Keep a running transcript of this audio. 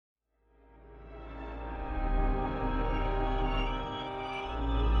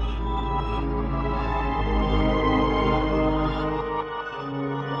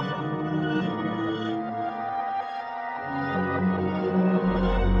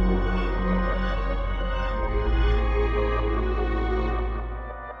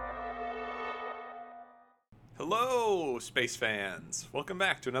space fans. Welcome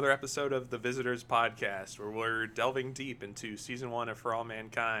back to another episode of the Visitors Podcast, where we're delving deep into Season 1 of For All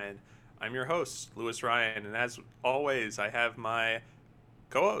Mankind. I'm your host, Louis Ryan, and as always, I have my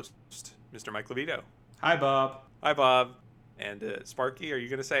co-host, Mr. Mike Levito. Hi, Bob. Hi, Bob. And Sparky, are you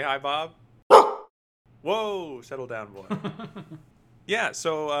going to say hi, Bob? Whoa, settle down, boy. Yeah,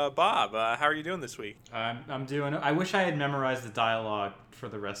 so Bob, how are you doing this week? I'm doing. I wish I had memorized the dialogue for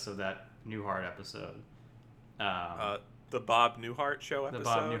the rest of that Newhart episode. The Bob Newhart show episode? The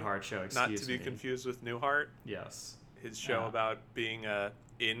Bob Newhart show, excuse me. Not to be confused with Newhart. Yes. His show about being a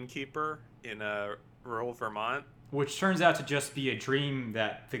innkeeper in rural Vermont. Which turns out to just be a dream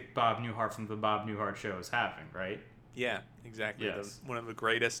that the Bob Newhart from the Bob Newhart show is having, right? Yeah, exactly. Yes. One of the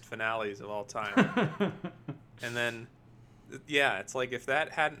greatest finales of all time. And then, yeah, it's like if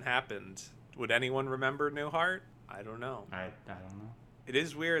that hadn't happened, would anyone remember Newhart? I don't know. I don't know. It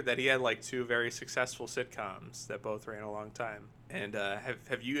is weird that he had like two very successful sitcoms that both ran a long time. And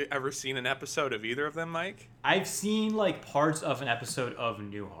have you ever seen an episode of either of them, Mike? I've seen like parts of an episode of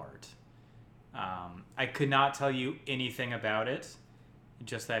Newhart. I could not tell you anything about it.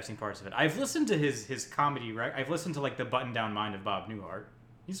 Just that I've seen parts of it. I've listened to his comedy, right? I've listened to like the Button Down Mind of Bob Newhart.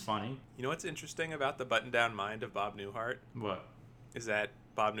 He's funny. You know what's interesting about the Button Down Mind of Bob Newhart? What? Is that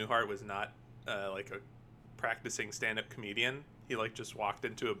Bob Newhart was not like a practicing stand-up comedian. He like just walked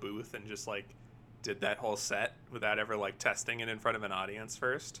into a booth and just like did that whole set without ever like testing it in front of an audience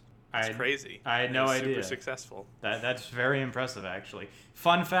first. It's crazy. I had no idea. Super successful. That's very impressive, actually.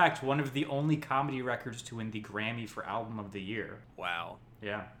 Fun fact: one of the only comedy records to win the Grammy for Album of the Year. Wow.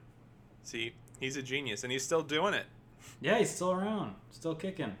 Yeah. See, he's a genius, and he's still doing it. Yeah, he's still around, still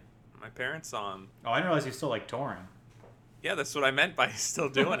kicking. My parents saw him. Oh, I didn't realize he was still like touring. Yeah, that's what I meant by he's still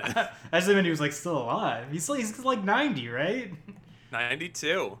doing it. I just meant he was like still alive. He's like 90, right?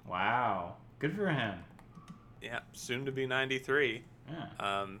 92. Wow, good for him. Yeah, soon to be 93.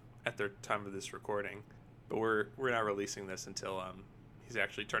 Yeah. At the time of this recording, but we're not releasing this until he's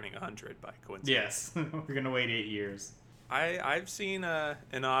actually turning 100 by coincidence. Yes, we're gonna wait 8 years. I've seen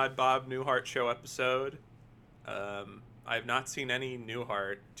an odd Bob Newhart show episode. I've not seen any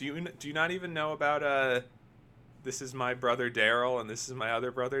Newhart. Do you not even know about This Is My Brother Daryl and This Is My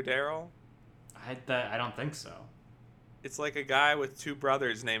Other Brother Daryl? I don't think so. It's like a guy with two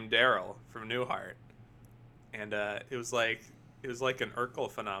brothers named Daryl from Newhart, and it was like an Urkel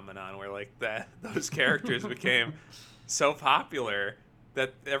phenomenon where like those characters became so popular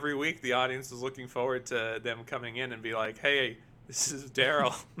that every week the audience was looking forward to them coming in and be like, "Hey, this is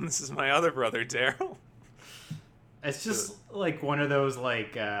Daryl. This is my other brother Daryl." It's just like one of those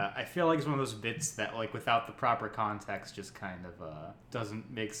like I feel like it's one of those bits that like without the proper context just kind of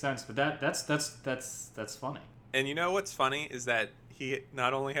doesn't make sense. But that's funny. And you know what's funny is that he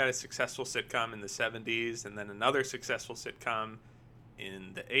not only had a successful sitcom in the 70s and then another successful sitcom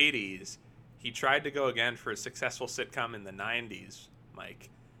in the 80s, he tried to go again for a successful sitcom in the 90s, Mike.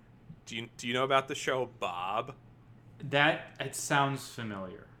 Do you know about the show Bob? It sounds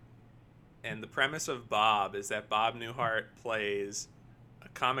familiar. And the premise of Bob is that Bob Newhart plays a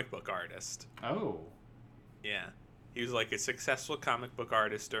comic book artist. Oh. Yeah. He was like a successful comic book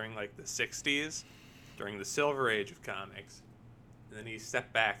artist during like the 60s, during the Silver Age of comics. And then he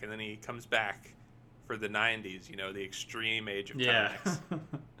stepped back, and then he comes back for the 90s, the extreme age of comics.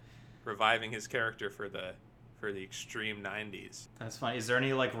 Reviving his character for the extreme 90s. That's funny. Is there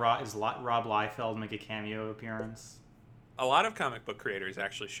any, like, Rob Liefeld make a cameo appearance? A lot of comic book creators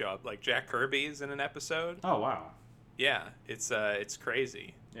actually show up. Like, Jack Kirby's in an episode. Oh, wow. Yeah, it's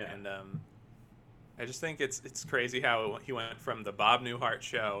crazy. Yeah. And I just think it's crazy how he went from the Bob Newhart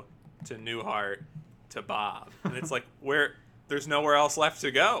show to Newhart to Bob. And it's like, there's nowhere else left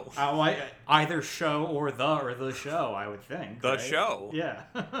to go. Either show or the show, I would think. The right? show. Yeah.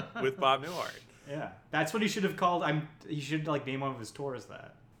 With Bob Newhart. Yeah. That's what he should have called. He should like name one of his tours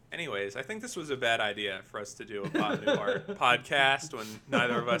that. Anyways, I think this was a bad idea for us to do a Bob Newhart podcast when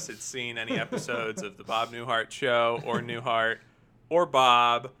neither of us had seen any episodes of the Bob Newhart show or Newhart or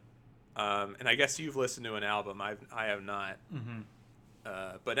Bob. And I guess you've listened to an album. I have not. Mm-hmm.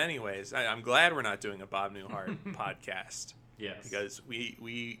 But anyways, I'm glad we're not doing a Bob Newhart podcast. Yes. Because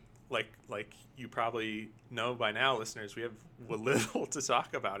we like you probably know by now, listeners, we have little to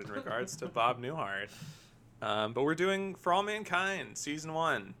talk about in regards to Bob Newhart. But we're doing For All Mankind, Season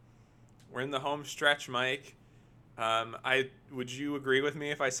 1. We're in the home stretch, Mike. Would you agree with me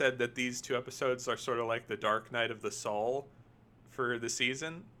if I said that these two episodes are sort of like the dark night of the soul for the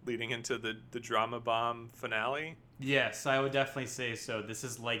season, leading into the drama bomb finale? Yes, I would definitely say so. This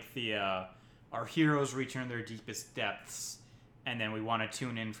is like the our heroes reaching their deepest depths, and then we want to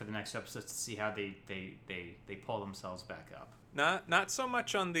tune in for the next episode to see how they pull themselves back up. Not so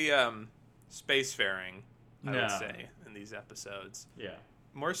much on the spacefaring, I would say, in these episodes. Yeah.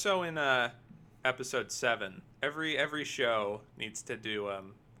 More so in episode 7. Every show needs to do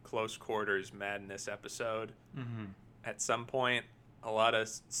close quarters madness episode. Mm-hmm. At some point. A lot of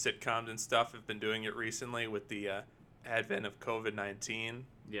sitcoms and stuff have been doing it recently with the advent of COVID-19.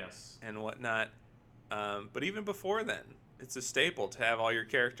 Yes. And whatnot. But even before then, it's a staple to have all your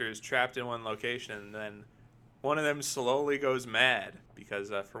characters trapped in one location, and then one of them slowly goes mad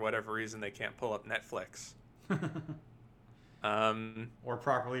because for whatever reason they can't pull up Netflix. Or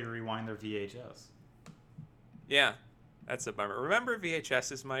properly rewind their VHS. Yeah, that's a bummer. Remember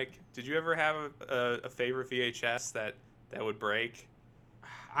VHSs, Mike? Did you ever have a favorite VHS that would break?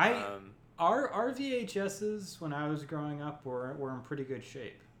 Our VHSs when I was growing up were in pretty good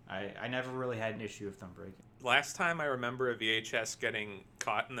shape. I never really had an issue with them breaking. Last time I remember a VHS getting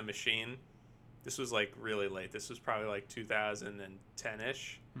caught in the machine, this was like really late. This was probably like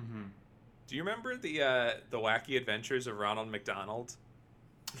 2010-ish. Mm-hmm. Do you remember the Wacky Adventures of Ronald McDonald?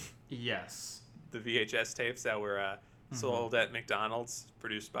 Yes. The VHS tapes that were sold at McDonald's,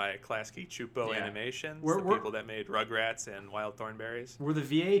 produced by Klasky Chupo Animations, the people that made Rugrats and Wild Thornberrys. Were the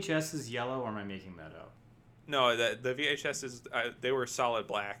VHSs yellow, or am I making that up? No, the VHSs, they were solid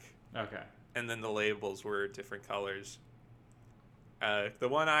black. Okay. And then the labels were different colors. The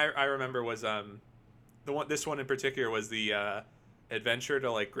one I remember was this one in particular was the adventure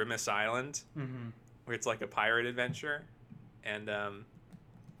to like Grimace Island, where it's like a pirate adventure, and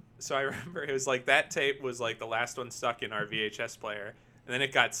so I remember it was like that tape was like the last one stuck in our VHS player, and then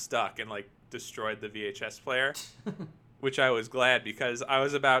it got stuck and like destroyed the VHS player, which I was glad because I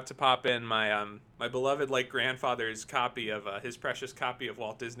was about to pop in my my beloved like grandfather's copy of his precious copy of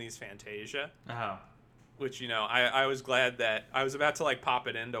Walt Disney's Fantasia. Oh. Which, you know, I was glad that I was about to like pop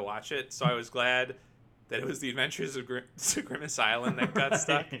it in to watch it, so I was glad that it was the Adventures of Grimace Island that got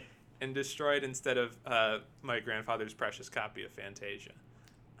stuck and destroyed instead of my grandfather's precious copy of Fantasia.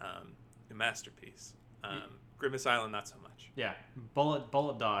 A masterpiece. Grimace Island, not so much. Yeah, bullet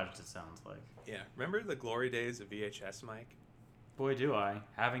dodged, it sounds like. Yeah, remember the glory days of VHS, Mike? Boy, do I.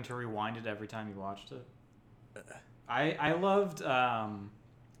 Having to rewind it every time you watched it. I loved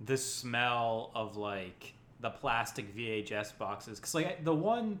the smell of, like, the plastic VHS boxes. Because, like, the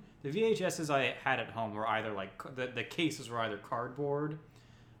VHSs I had at home were either, like, the cases were either cardboard,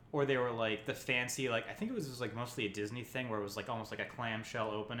 or they were, like, the fancy, like, I think it was like, mostly a Disney thing where it was, like, almost like a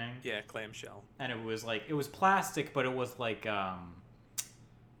clamshell opening. Yeah, clamshell. And it was, like, it was plastic, but it was, like,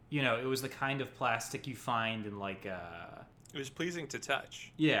 you know, it was the kind of plastic you find in, like, It was pleasing to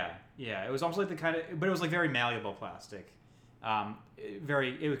touch. Yeah. It was almost like the kind of, but it was, like, very malleable plastic.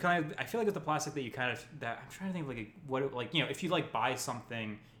 It was kind of, I feel like it's the plastic that you kind of, that I'm trying to think of like what, like, you know, if you like buy something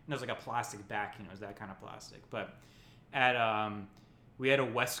and there's like a plastic back, you know, it's that kind of plastic. But at, we had a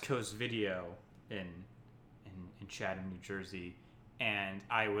West Coast video in Chatham, New Jersey, and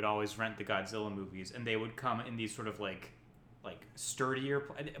I would always rent the Godzilla movies, and they would come in these sort of like sturdier,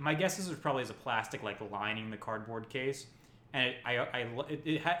 my guess is it probably has a plastic like lining the cardboard case. And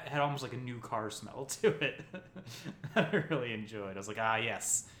it had almost like a new car smell to it. I really enjoyed. I was like,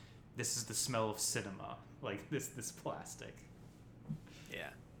 yes, this is the smell of cinema. Like this plastic. Yeah,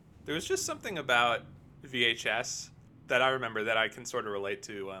 there was just something about VHS that I remember that I can sort of relate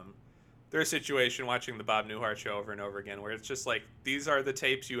to. There's a situation watching the Bob Newhart show over and over again where it's just like these are the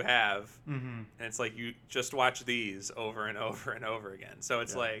tapes you have, and it's like you just watch these over and over and over again. So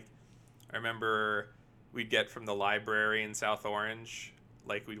it's like I remember. We'd get from the library in South Orange,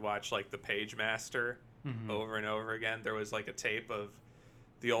 like we'd watch like the Page Master over and over again. There was like a tape of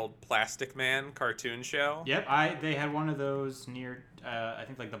the old Plastic Man cartoon show. Yep, they had one of those near, I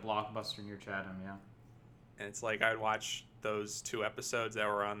think like the Blockbuster near Chatham, yeah. And it's like I'd watch those 2 episodes that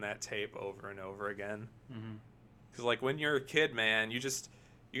were on that tape over and over again. Because like when you're a kid, man, you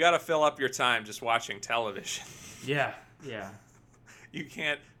got to fill up your time just watching television. Yeah. You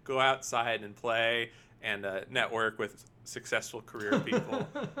can't go outside and play and network with successful career people.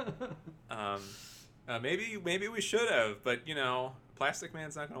 Maybe we should have, but you know, Plastic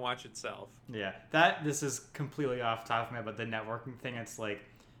Man's not going to watch itself. Yeah, this is completely off topic, man, but the networking thing, it's like,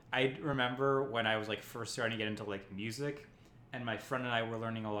 I remember when I was like first starting to get into like music, and my friend and I were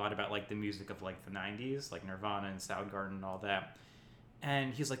learning a lot about like the music of like the 90s, like Nirvana and Soundgarden and all that.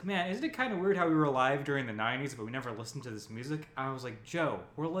 And he's like, man, isn't it kind of weird how we were alive during the 90s, but we never listened to this music? I was like, Joe,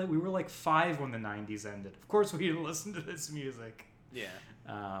 we were like 5 when the 90s ended. Of course we didn't listen to this music. Yeah.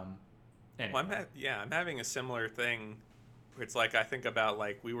 Anyway. Well, I'm having a similar thing. Where it's like I think about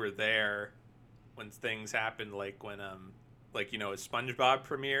like we were there when things happened, like when like, as SpongeBob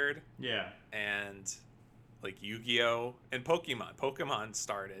premiered, Yeah. and like Yu-Gi-Oh and Pokemon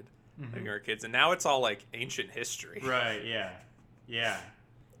started Mm-hmm. when we were kids, and now it's all like ancient history. Right. Yeah. Yeah.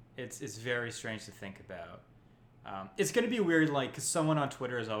 It's very strange to think about. It's going to be weird, like, because someone on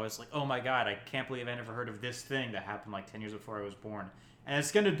Twitter is always like, oh my god, I can't believe I never heard of this thing that happened like 10 years before I was born. And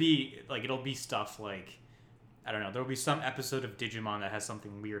it's going to be, like, it'll be stuff like, I don't know, there'll be some episode of Digimon that has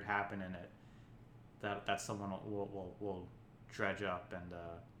something weird happen in it that someone will dredge up, and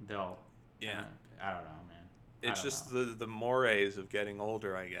they'll, Yeah. I don't know, man. It's just the mores of getting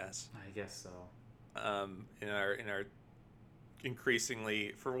older, I guess. I guess so. In our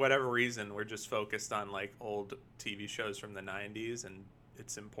increasingly, for whatever reason, we're just focused on like old TV shows from the 90s, and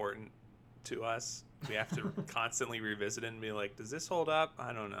it's important to us. We have to constantly revisit it and be like, does this hold up?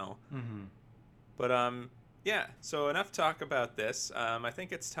 I don't know. Mm-hmm. But yeah, so enough talk about this. I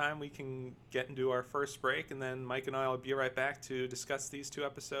think it's time we can get into our first break, and then Mike and I will be right back to discuss these 2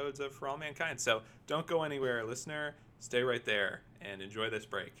 episodes of For All Mankind. So don't go anywhere, listener. Stay right there and enjoy this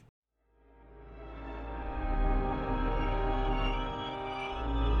break.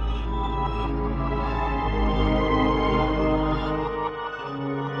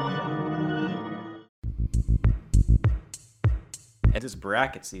 It is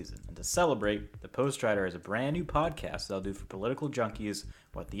bracket season, and to celebrate, the Post Rider is a brand new podcast that'll do for political junkies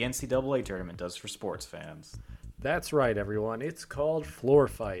what the NCAA tournament does for sports fans. That's right, everyone. It's called Floor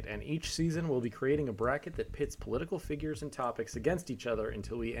Fight, and each season we'll be creating a bracket that pits political figures and topics against each other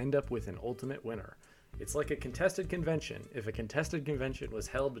until we end up with an ultimate winner. It's like a contested convention, if a contested convention was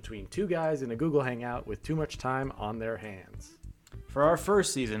held between 2 guys in a Google Hangout with too much time on their hands. For our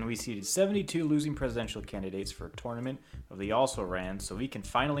first season, we seeded 72 losing presidential candidates for a tournament of the also-ran, so we can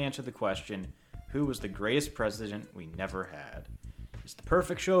finally answer the question, who was the greatest president we never had? It's the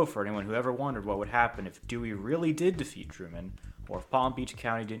perfect show for anyone who ever wondered what would happen if Dewey really did defeat Truman, or if Palm Beach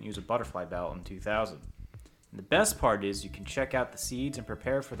County didn't use a butterfly ballot in 2000. And the best part is you can check out the seeds and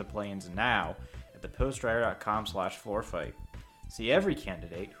prepare for the play-ins now at thepostrider.com/floorfight. See every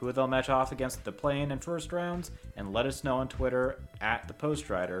candidate, who they'll match off against the play-in and first rounds, and let us know on Twitter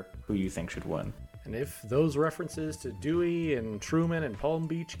 @thepostrider who you think should win. And if those references to Dewey and Truman and Palm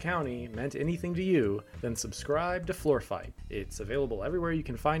Beach County meant anything to you, then subscribe to Floor Fight. It's available everywhere you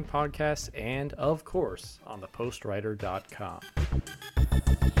can find podcasts and, of course, on thepostrider.com.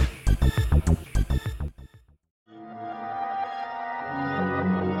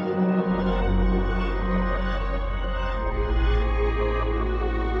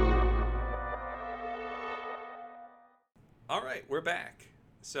 All right, we're back.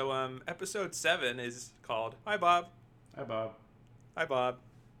 So episode 7 is called Hi Bob. Hi, Bob. Hi Bob.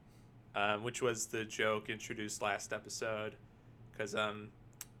 Which was the joke introduced last episode, because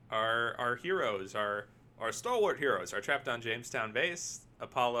our heroes, our stalwart heroes, are trapped on Jamestown base.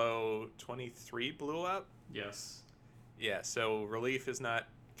 Apollo 23 blew up. Yes. Yeah, so relief is not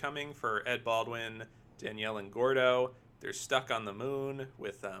coming for Ed Baldwin, Danielle, and Gordo. They're stuck on the moon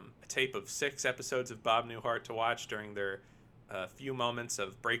with a tape of 6 episodes of Bob Newhart to watch during their few moments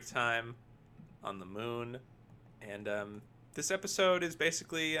of break time on the moon. And this episode is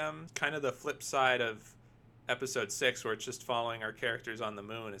basically kind of the flip side of episode 6, where it's just following our characters on the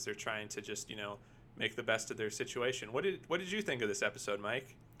moon as they're trying to just, make the best of their situation. What did you think of this episode,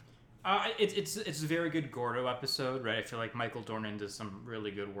 Mike? It's a very good Gordo episode, right? I feel like Michael Dornan does some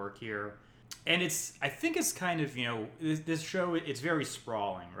really good work here. And I think it's kind of, this show, it's very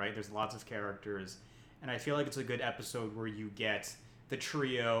sprawling, right? There's lots of characters. And I feel like it's a good episode where you get the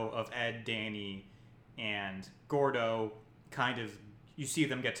trio of Ed, Danny, and Gordo you see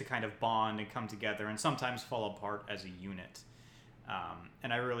them get to kind of bond and come together and sometimes fall apart as a unit.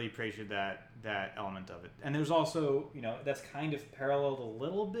 And I really appreciate that element of it. And there's also, that's kind of paralleled a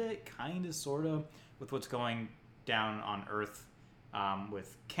little bit, kind of, sort of, with what's going down on Earth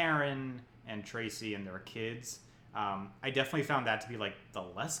with Karen and Tracy and their kids. I definitely found that to be like the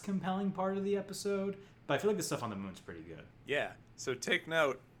less compelling part of the episode, but I feel like the stuff on the moon's pretty good. Yeah, so take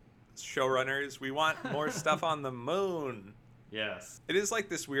note, showrunners, we want more stuff on the moon. Yes. It is like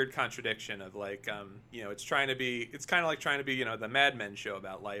this weird contradiction of like, it's kind of like trying to be, the Mad Men show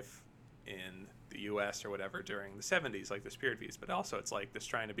about life in the U.S. or whatever during the 70s, like the Spirit Beast, but also it's like this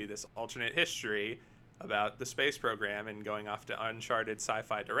trying to be this alternate history about the space program and going off to uncharted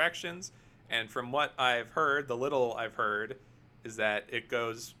sci-fi directions. And from what I've heard, the little I've heard, is that it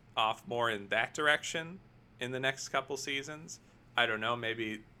goes off more in that direction in the next couple seasons. I don't know,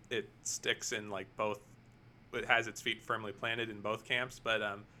 maybe it sticks in like both, it has its feet firmly planted in both camps, but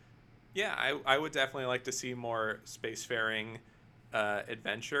yeah, I would definitely like to see more spacefaring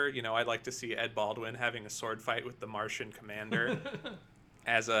adventure. You know, I'd like to see Ed Baldwin having a sword fight with the Martian commander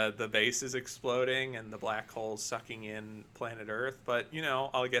as the base is exploding and the black hole's sucking in planet Earth. But, you know,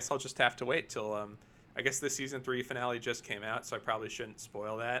 I guess I'll just have to wait till, I guess the season 3 finale just came out, so I probably shouldn't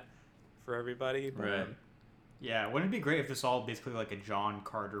spoil that for everybody. But, right. Yeah, wouldn't it be great if this all basically like a John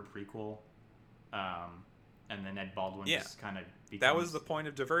Carter prequel, and then Ed Baldwin just kind of becomes... That was the point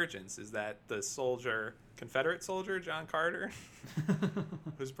of Divergence, is that the soldier, Confederate soldier, John Carter,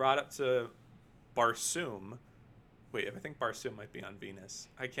 was brought up to Barsoom. Wait, I think Barsoom might be on Venus.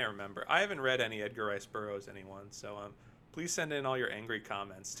 I can't remember. I haven't read any Edgar Rice Burroughs anyone, so please send in all your angry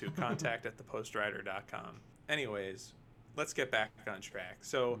comments to contact@thepostwriter.com. Anyways, let's get back on track.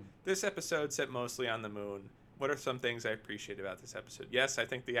 So this episode set mostly on the moon. What are some things I appreciate about this episode? Yes, I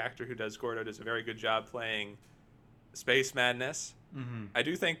think the actor who does Gordo does a very good job playing space madness. Mm-hmm. I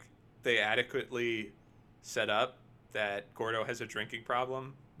do think they adequately set up that Gordo has a drinking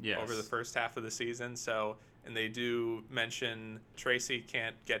problem over the first half of the season. So, and they do mention Tracy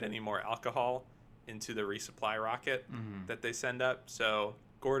can't get any more alcohol into the resupply rocket that they send up. So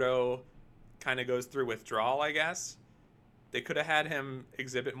Gordo kind of goes through withdrawal, I guess. They could have had him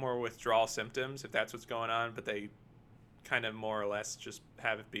exhibit more withdrawal symptoms if that's what's going on, but they kind of more or less just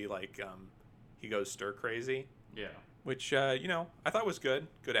have it be like he goes stir crazy. Yeah. Which, you know, I thought was good.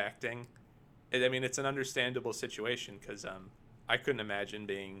 Good acting. I mean, it's an understandable situation because I couldn't imagine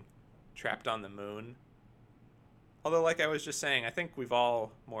being trapped on the moon. Although, like I was just saying, I think we've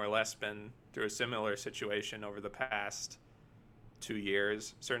all more or less been through a similar situation over the past 2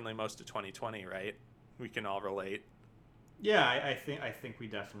 years. Certainly most of 2020, right? We can all relate. Yeah, I think we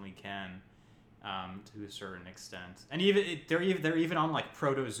definitely can, to a certain extent. And they're even on like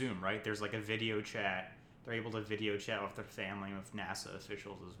proto Zoom, right? There's like a video chat. They're able to video chat with their family and with NASA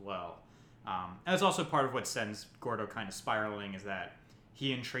officials as well. And that's also part of what sends Gordo kind of spiraling, is that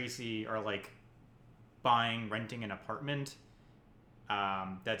he and Tracy are like renting an apartment.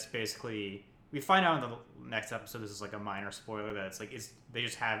 That's basically, we find out in the next episode, this is like a minor spoiler, that it's like they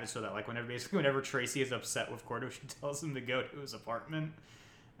just have it so that like whenever Tracy is upset with Gordo, she tells him to go to his apartment.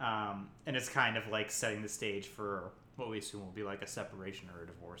 And it's kind of like setting the stage for what we assume will be like a separation or a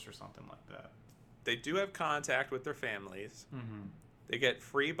divorce or something like that. They do have contact with their families. Mm-hmm. They get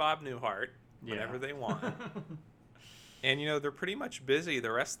free Bob Newhart whenever they want. And, you know, they're pretty much busy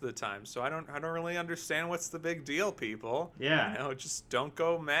the rest of the time. So I don't really understand what's the big deal, people. Yeah. You know, just don't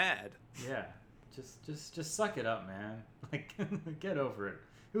go mad. Yeah. Just suck it up, man. Like, get over it.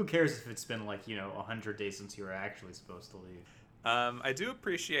 Who cares if it's been like, 100 days since you were actually supposed to leave? I do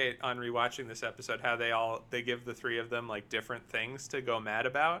appreciate on rewatching this episode how they give the three of them like different things to go mad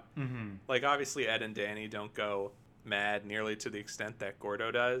about. Mm-hmm. Like obviously Ed and Danny don't go mad nearly to the extent that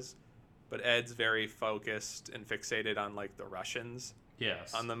Gordo does, but Ed's very focused and fixated on like the Russians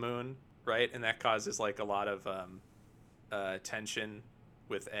on the moon, right? And that causes like a lot of tension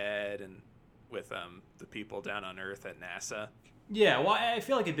with Ed and with the people down on Earth at NASA. Yeah, well, I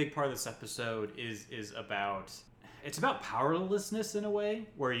feel like a big part of this episode is about... It's about powerlessness in a way,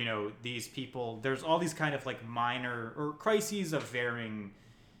 where, these people... There's all these kind of, like, minor... Or crises of varying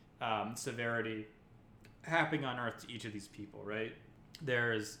severity happening on Earth to each of these people, right?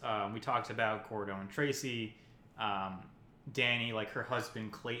 There's... we talked about Gordo and Tracy. Danny, like, her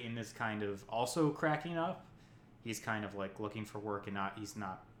husband, Clayton, is kind of also cracking up. He's kind of, like, looking for work and he's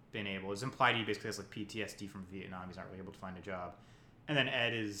not been able... It's implied he basically has, like, PTSD from Vietnam. He's not really able to find a job. And then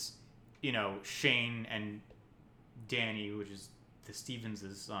Ed is, Shane and Danny, which is the Stevens'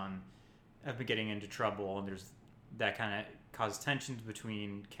 son, have been getting into trouble, and there's that kind of causes tensions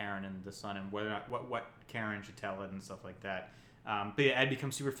between Karen and the son, and whether or not what Karen should tell Ed and stuff like that. But yeah, Ed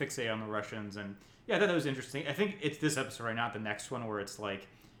becomes super fixated on the Russians, and yeah, I thought that was interesting. I think it's this episode right now, not the next one, where it's like,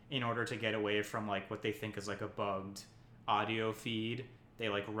 in order to get away from like what they think is like a bugged audio feed, they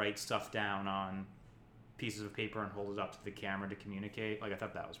like write stuff down on pieces of paper and hold it up to the camera to communicate. Like, I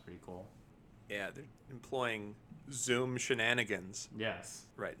thought that was pretty cool. Yeah, they're employing Zoom shenanigans. Yes.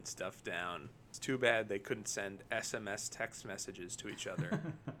 Writing stuff down. It's too bad they couldn't send SMS text messages to each other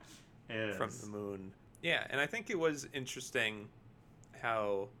from the moon. Yeah, and I think it was interesting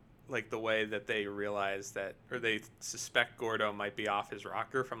how, like, the way that they realized that, or they suspect Gordo might be off his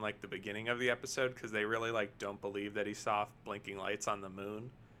rocker from, like, the beginning of the episode, because they really, like, don't believe that he saw blinking lights on the moon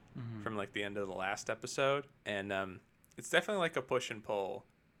from, like, the end of the last episode. And it's definitely, like, a push and pull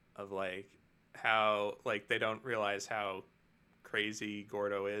of, like, how, like, they don't realize how crazy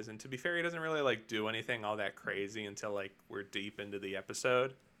Gordo is. And to be fair, he doesn't really, like, do anything all that crazy until, like, we're deep into the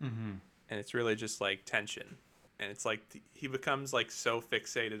episode. Mm-hmm. And it's really just, like, tension. And it's, like, he becomes, like, so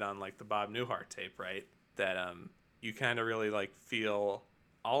fixated on, like, the Bob Newhart tape, right? That you kind of really like feel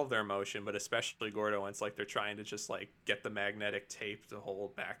all of their emotion, but especially Gordo, when it's like they're trying to just like get the magnetic tape to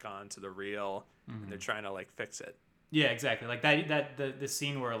hold back onto the reel, and they're trying to like fix it. Yeah, exactly. Like the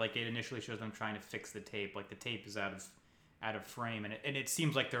scene where like it initially shows them trying to fix the tape, like the tape is out of frame, and it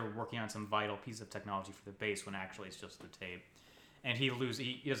seems like they're working on some vital piece of technology for the base when actually it's just the tape. And he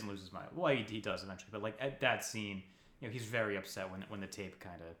doesn't lose his mind. Well, he does eventually, but like at that scene, he's very upset when the tape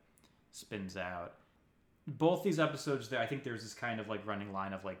kind of spins out. Both these episodes, I think there's this kind of like running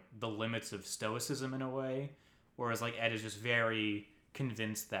line of like the limits of stoicism in a way, whereas like Ed is just very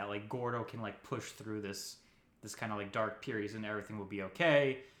convinced that like Gordo can like push through this kind of like dark periods and everything will be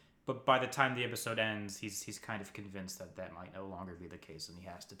okay. But by the time the episode ends, he's kind of convinced that might no longer be the case, and he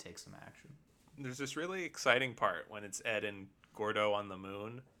has to take some action. There's this really exciting part when it's Ed and Gordo on the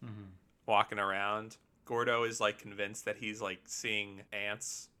moon, walking around. Gordo is like convinced that he's like seeing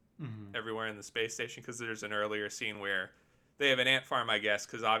ants everywhere in the space station, because there's an earlier scene where they have an ant farm, I guess,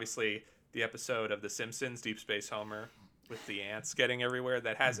 because obviously the episode of The Simpsons, Deep Space Homer, with the ants getting everywhere,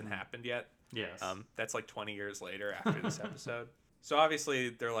 that hasn't happened yet. Yes. That's like 20 years later after this episode. So obviously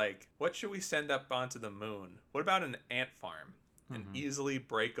they're like, what should we send up onto the moon? What about an ant farm? An easily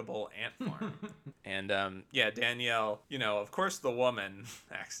breakable ant farm. And Danielle, of course the woman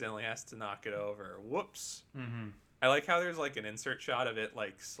accidentally has to knock it over. Whoops. I like how there's like an insert shot of it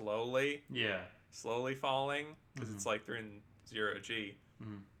like slowly falling, because it's like they're in 0G.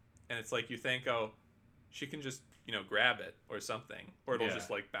 And it's like you think, oh, she can just, grab it or something, or it'll just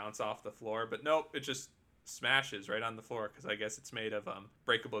like bounce off the floor. But nope, it just smashes right on the floor, because I guess it's made of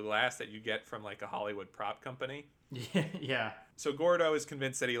breakable glass that you get from like a Hollywood prop company. Yeah. So Gordo is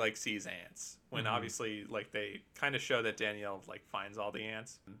convinced that he like sees ants, when obviously like they kind of show that Danielle like finds all the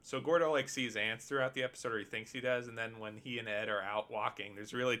ants. So Gordo like sees ants throughout the episode, or he thinks he does, and then when he and Ed are out walking,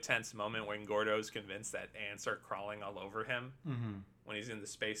 there's a really tense moment when Gordo's convinced that ants are crawling all over him when he's in the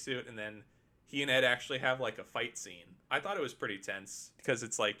spacesuit, and then he and Ed actually have like a fight scene. I thought it was pretty tense, because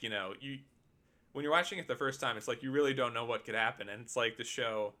it's like, when you're watching it the first time, it's like you really don't know what could happen. And it's like the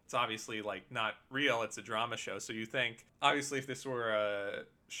show, it's obviously like not real, it's a drama show. So you think, obviously if this were a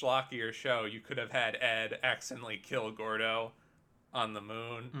schlockier show, you could have had Ed accidentally kill Gordo on the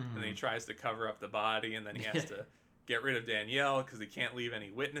moon, and then he tries to cover up the body, and then he has to get rid of Danielle because he can't leave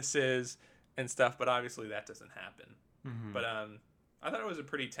any witnesses and stuff. But obviously that doesn't happen. But I thought it was a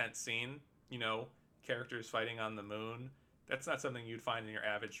pretty tense scene, characters fighting on the moon. That's not something you'd find in your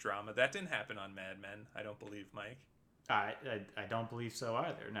average drama. That didn't happen on Mad Men, I don't believe, Mike. I don't believe so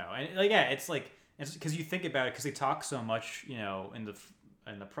either. No, and like it's because you think about it, because they talk so much, in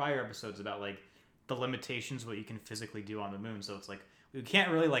the prior episodes about like the limitations what you can physically do on the moon. So it's like we can't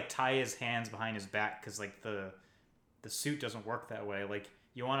really like tie his hands behind his back, because like the suit doesn't work that way. Like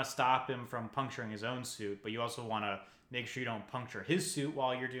you want to stop him from puncturing his own suit, but you also want to make sure you don't puncture his suit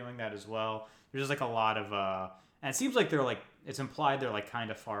while you're doing that as well. There's just like a lot of and it seems like they're like, it's implied they're like kind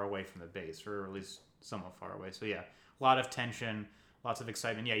of far away from the base, or at least somewhat far away. So yeah, a lot of tension, lots of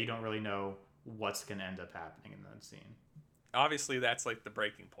excitement. Yeah, you don't really know what's going to end up happening in that scene. Obviously, that's like the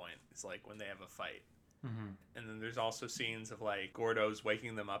breaking point. It's like when they have a fight. And then there's also scenes of like Gordo's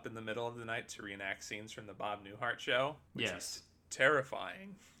waking them up in the middle of the night to reenact scenes from the Bob Newhart show, which is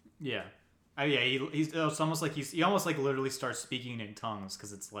terrifying. Yeah. Oh yeah, it's almost like he almost like literally starts speaking in tongues,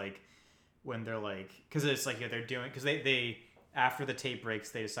 because it's like, when they're like, because it's like they're doing, because they after the tape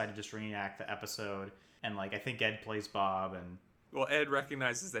breaks, they decide to just reenact the episode, and like I think Ed plays Bob, and well, Ed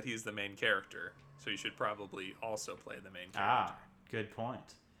recognizes that he's the main character, so you should probably also play the main character. Good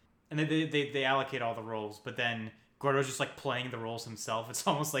point. And then they allocate all the roles, but then Gordo's just like playing the roles himself. It's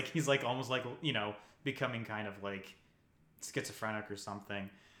almost like he's like almost like becoming kind of like schizophrenic or something,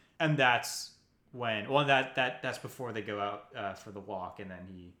 and that's when that's before they go out for the walk, and then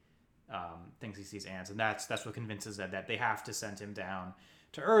he thinks he sees ants, and that's what convinces Ed that they have to send him down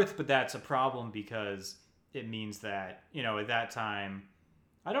to Earth. But that's a problem, because it means that at that time,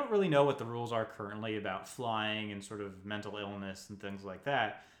 I don't really know what the rules are currently about flying and sort of mental illness and things like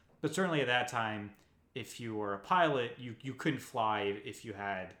that, but certainly at that time, if you were a pilot, you couldn't fly if you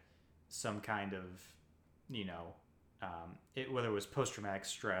had some kind of whether it was post-traumatic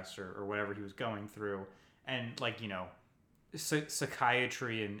stress or whatever he was going through, and like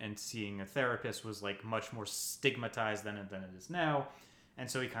psychiatry and seeing a therapist was like much more stigmatized than it is now, and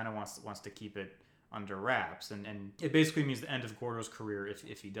so he kind of wants to keep it under wraps, and it basically means the end of Gordo's career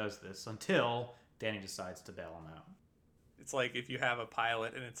if he does this, until Danny decides to bail him out. It's like if you have a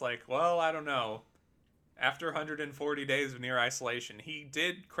pilot and it's like, well, I don't know, after 140 days of near isolation, he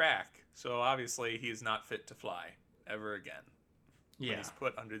did crack, so obviously he's not fit to fly ever again. Yeah, he's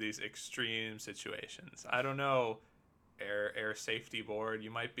put under these extreme situations. I don't know air safety board.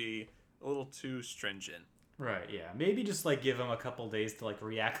 You might be a little too stringent. Right, yeah. Maybe just, like, give him a couple days to, like,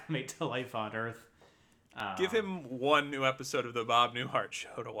 reacclimate to life on Earth. Give him one new episode of the Bob Newhart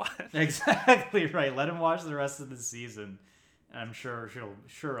show to watch. Exactly right. Let him watch the rest of the season, and I'm sure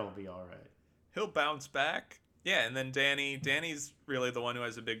it'll be all right. He'll bounce back. Yeah, and then Danny's really the one who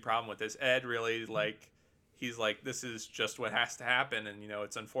has a big problem with this. Ed really, like, he's like, this is just what has to happen, and, you know,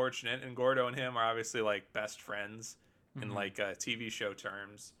 it's unfortunate. And Gordo and him are obviously, like, best friends in, like, TV show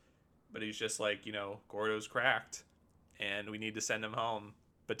terms. But he's just like, you know, Gordo's cracked, and we need to send him home.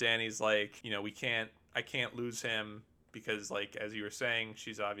 But Danny's like, you know, I can't lose him because, like, as you were saying,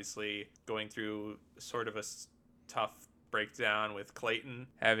 she's obviously going through sort of a tough breakdown with Clayton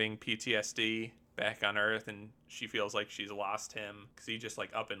having PTSD back on Earth, and she feels like she's lost him because he just, like,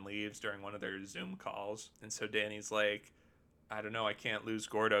 up and leaves during one of their Zoom calls. And so Danny's like, I don't know, I can't lose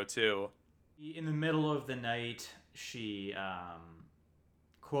Gordo too. In the middle of the night, she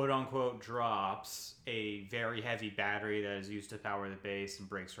quote-unquote drops a very heavy battery that is used to power the base and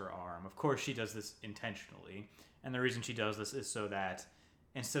breaks her arm. Of course, she does this intentionally, and the reason she does this is so that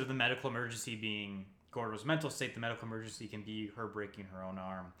instead of the medical emergency being Gordo's mental state, the medical emergency can be her breaking her own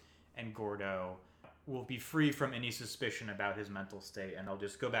arm, and Gordo will be free from any suspicion about his mental state, and they'll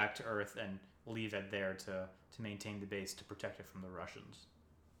just go back to Earth and leave it there to maintain the base to protect it from the Russians.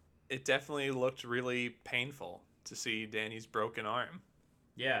 It definitely looked really painful to see Danny's broken arm.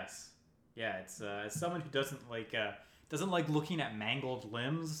 Yes. Yeah, it's someone who doesn't like looking at mangled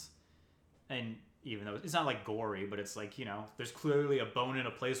limbs, and even though it's not like gory, but it's like, you know, there's clearly a bone in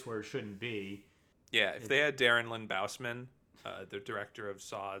a place where it shouldn't be. Yeah, if they had Darren Lynn Bousman, the director of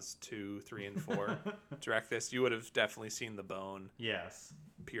Saws 2, 3, and 4, direct this, you would have definitely seen the bone. Yes.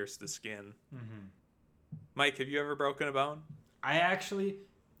 Pierce the skin. Mm-hmm. Mike, have you ever broken a bone?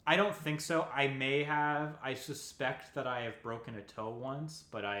 I don't think so. I may have. I suspect that I have broken a toe once,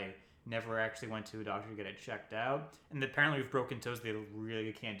 but I never actually went to a doctor to get it checked out. And apparently with broken toes, they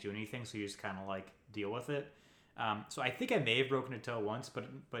really can't do anything, so you just kind of, like, deal with it. So I think I may have broken a toe once, but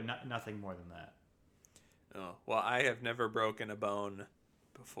nothing more than that. Oh, well, I have never broken a bone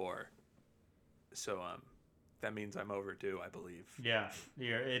before. So that means I'm overdue, I believe. Yeah,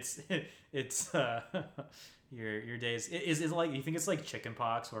 your days is like, you think it's like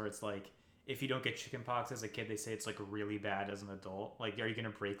chickenpox, where it's like if you don't get chickenpox as a kid, they say it's like really bad as an adult. Like, are you gonna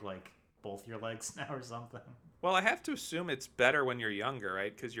break like both your legs now or something? Well, I have to assume it's better when you're younger,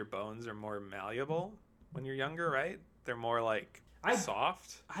 right? Because your bones are more malleable when you're younger, right? They're more like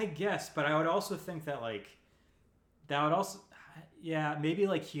soft. I guess, but I would also think that yeah, maybe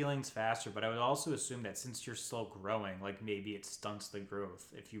like healing's faster, but I would also assume that since you're still growing, like maybe it stunts the growth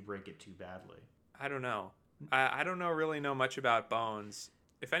if you break it too badly. I don't know. I don't really know much about bones.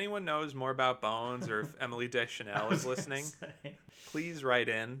 If anyone knows more about bones, or if Emily Deschanel is listening, please write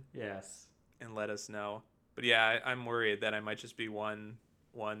in. Yes. And let us know. But yeah, I'm worried that I might just be one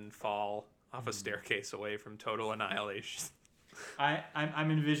fall off a staircase away from total annihilation.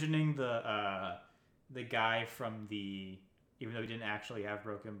 I'm envisioning the guy from the, even though he didn't actually have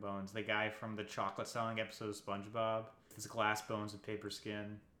broken bones, the guy from the chocolate selling episode of SpongeBob, his glass bones and paper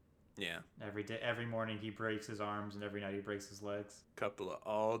skin. Yeah. Every morning he breaks his arms, and every night he breaks his legs. Couple of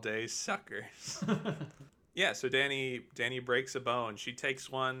all-day suckers. Yeah, so Danny breaks a bone. She takes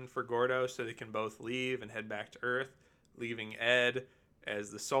one for Gordo so they can both leave and head back to Earth, leaving Ed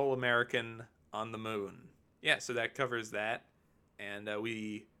as the sole American on the moon. Yeah, so that covers that. And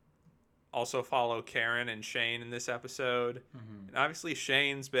we also follow Karen and Shane in this episode. Mm-hmm. And obviously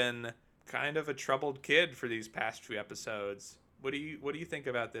Shane's been kind of a troubled kid for these past few episodes. What do you think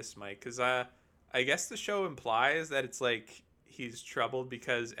about this, Mike? Because I guess the show implies that it's like he's troubled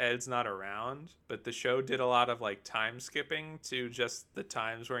because Ed's not around, but the show did a lot of like time skipping to just the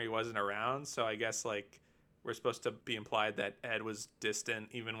times where he wasn't around. So I guess like we're supposed to be implied that Ed was distant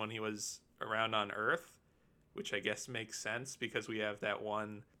even when he was around on Earth, which I guess makes sense because we have that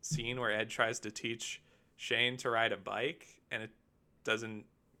one scene where Ed tries to teach Shane to ride a bike and it doesn't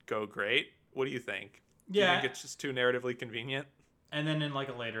go great. What do you think? Do you think it's just too narratively convenient? And then in like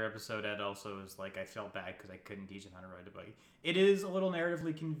a later episode, Ed also is like, I felt bad because I couldn't teach him how to ride a bike. It is a little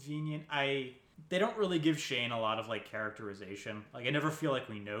narratively convenient. They don't really give Shane a lot of like characterization. Like, I never feel like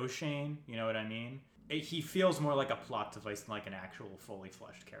we know Shane. You know what I mean? He feels more like a plot device than like an actual fully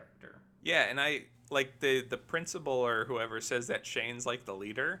fleshed character. Yeah, and I like the principal or whoever says that Shane's like the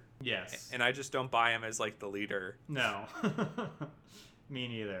leader. Yes. And I just don't buy him as like the leader. No. Me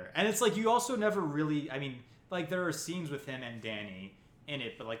neither. And it's like you also never really, I mean, like there are scenes with him and Danny in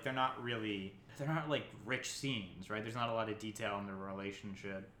it, but like they're not like rich scenes, right? There's not a lot of detail in their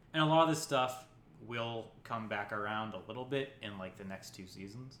relationship. And a lot of this stuff will come back around a little bit in like the next 2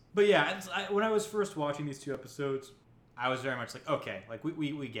 seasons. But yeah, when I was first watching these 2 episodes, I was very much like, okay, like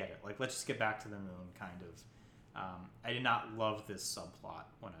we get it. Like, let's just get back to the moon, kind of. I did not love this subplot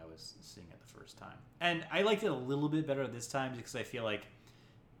when I was seeing it the first time. And I liked it a little bit better this time because I feel like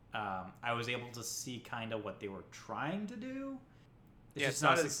I was able to see kind of what they were trying to do. It's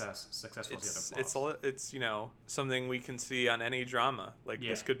not as successful as the other plots. It's something we can see on any drama. Like,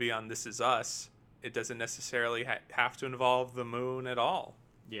 this could be on This Is Us. It doesn't necessarily have to involve the moon at all.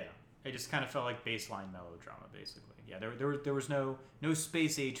 Yeah. It just kind of felt like baseline melodrama, basically. Yeah, there was no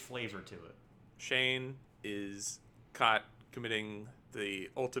space age flavor to it. Shane is caught committing the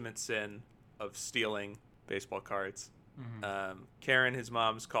ultimate sin of stealing baseball cards. Mm-hmm. Karen, his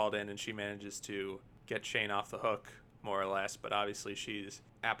mom's called in, and she manages to get Shane off the hook, more or less. But obviously she's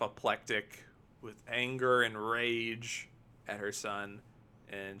apoplectic with anger and rage at her son.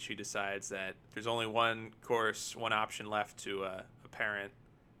 And she decides that there's only one option left to a parent,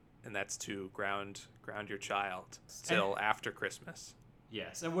 and that's to ground your child till after Christmas.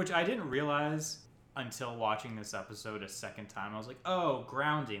 Yes, which I didn't realize until watching this episode a second time. I was like, oh,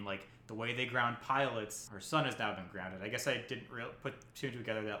 grounding, like the way they ground pilots. Her son has now been grounded. I guess I didn't put 2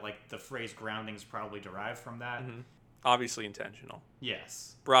 together that like the phrase grounding is probably derived from that. Mm-hmm. Obviously intentional.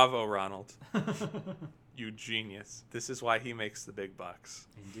 Yes. Bravo, Ronald. You genius. This is why he makes the big bucks.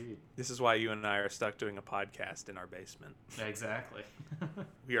 Indeed. This is why you and I are stuck doing a podcast in our basement. Exactly.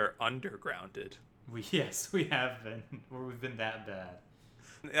 We are undergrounded. We have been. We've been that bad.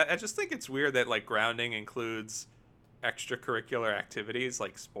 I just think it's weird that like grounding includes extracurricular activities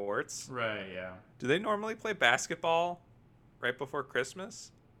like sports. Right, yeah. Do they normally play basketball right before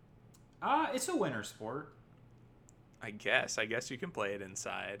Christmas? It's a winter sport. I guess you can play it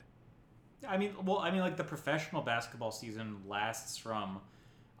inside. I mean, like the professional basketball season lasts from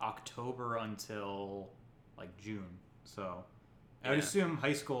October until like June. So I would assume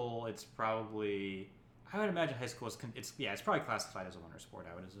high school. It's probably. I would imagine high school is. It's probably classified as a winter sport.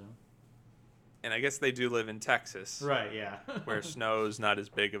 I would assume. And I guess they do live in Texas, right? Yeah, where snow's not as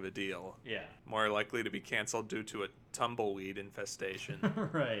big of a deal. Yeah, more likely to be canceled due to a tumbleweed infestation.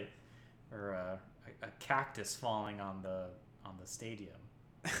 Right, or a cactus falling on the stadium.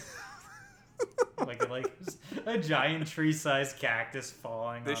 like a giant tree-sized cactus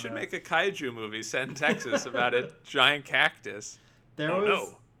falling. They should make a kaiju movie set in Texas about a giant cactus.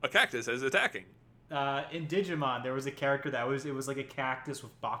 No, a cactus is attacking. In Digimon, there was a character it was like a cactus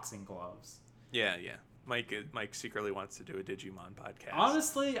with boxing gloves. Yeah. Mike secretly wants to do a Digimon podcast.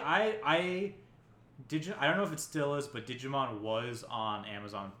 Honestly, I don't know if it still is, but Digimon was on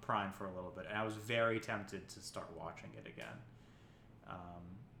Amazon Prime for a little bit, and I was very tempted to start watching it again.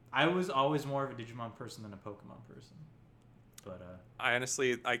 I was always more of a Digimon person than a Pokemon person. But I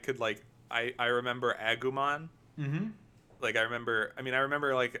honestly, I remember Agumon. Mm-hmm. Like I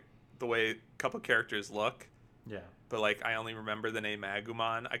remember like the way a couple characters look. Yeah. But like I only remember the name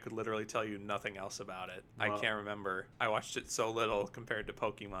Agumon. I could literally tell you nothing else about it. Well, I can't remember. I watched it so little compared to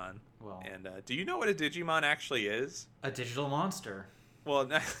Pokemon. Well. And do you know what a Digimon actually is? A digital monster. Well.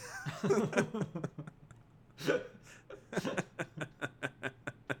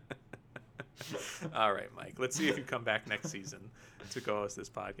 All right, Mike. Let's see if you come back next season to co-host this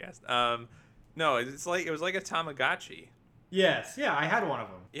podcast. No, it was like a Tamagotchi. Yes, yeah, I had one of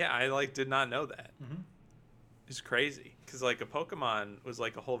them. Yeah, I did not know that. Mm-hmm. It's crazy because like a Pokemon was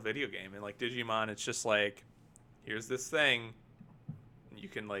like a whole video game, and like Digimon, it's just like here's this thing. You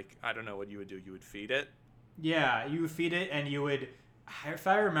can like I don't know what you would do. You would feed it. Yeah, you would feed it, and you would, if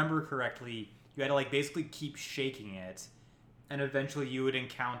I remember correctly, you had to like basically keep shaking it, and eventually you would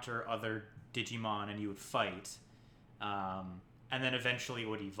encounter other Digimon and you would fight, and then eventually it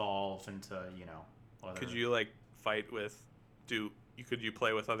would evolve into other... Could you like fight with could you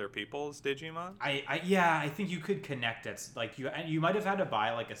play with other people's Digimon? I think you could connect it. Like you might have had to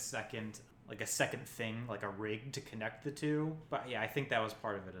buy like a second thing, like a rig to connect the two, but yeah, I think that was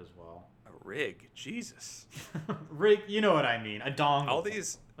part of it as well. A rig, Jesus. Rig, you know what I mean? A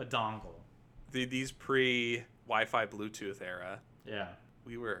dongle. A dongle. These pre-Wi-Fi Bluetooth era. Yeah.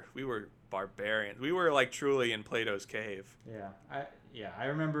 We were barbarians. We were like truly in Plato's cave. Yeah. I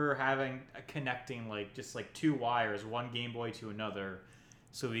remember connecting like just like 2 wires, one Game Boy to another,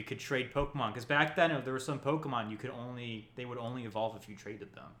 so we could trade Pokemon. Because back then, if there were some Pokemon, they would only evolve if you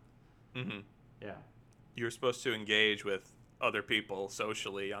traded them. Mm-hmm. Yeah. You were supposed to engage with other people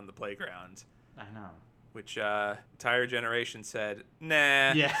socially on the playground. I know. Which entire generation said,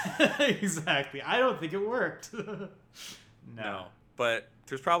 nah. Yeah, exactly. I don't think it worked. No. But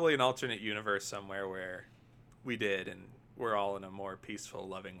there's probably an alternate universe somewhere where we did, and we're all in a more peaceful,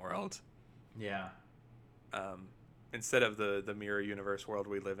 loving world. Yeah. Instead of the mirror universe world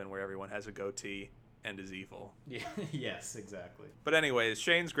we live in where everyone has a goatee and is evil. Yeah. Yes, exactly. But anyways,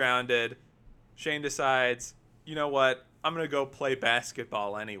 Shane's grounded. Shane decides, you know what? I'm going to go play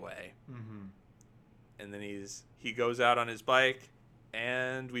basketball anyway. Mm-hmm. And then he goes out on his bike,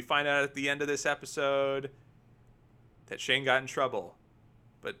 and we find out at the end of this episode that Shane got in trouble.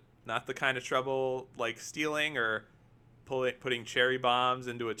 But not the kind of trouble like stealing or putting cherry bombs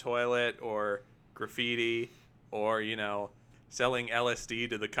into a toilet or graffiti or, selling LSD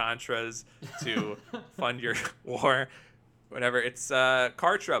to the Contras to fund your war. Whatever. It's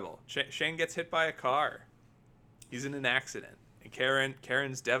car trouble. Shane gets hit by a car. He's in an accident. And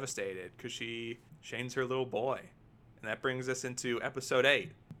Karen's devastated because Shane's her little boy. And that brings us into episode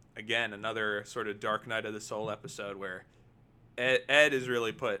 8. Again, another sort of Dark Night of the Soul episode where Ed is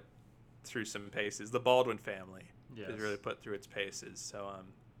really put through some paces. The Baldwin family is really put through its paces. So,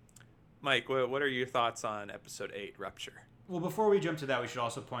 Mike, what are your thoughts on episode 8, Rupture? Well, before we jump to that, we should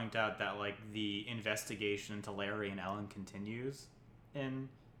also point out that the investigation into Larry and Ellen continues in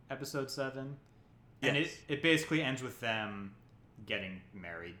episode 7. And Yes. it basically ends with them getting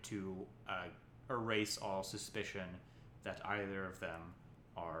married to erase all suspicion that either of them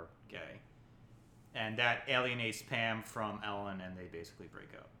are gay. And that alienates Pam from Ellen, and they basically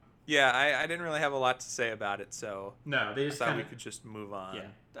break up. Yeah, I didn't really have a lot to say about it, so No, they I just thought kinda, we could just move on.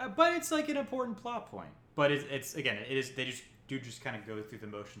 yeah. But it's an important plot point. But it's again, it is they just kind of go through the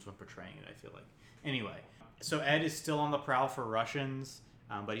motions when portraying it, I feel like. Anyway, so Ed is still on the prowl for Russians,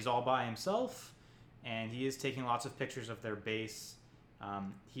 but he's all by himself, and he is taking lots of pictures of their base.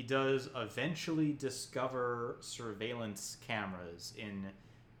 He does eventually discover surveillance cameras in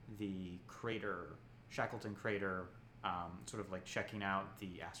the crater, Shackleton crater, sort of checking out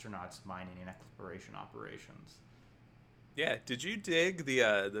the astronauts' mining and exploration operations. Yeah, did you dig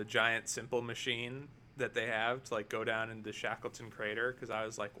the giant simple machine that they have to go down into Shackleton crater? Because I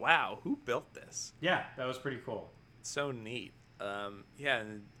was like, wow, who built this? Yeah, that was pretty cool. It's so neat. Yeah,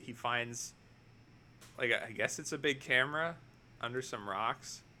 and he finds I guess it's a big camera under some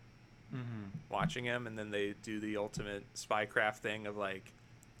rocks, watching him, and then they do the ultimate spycraft thing of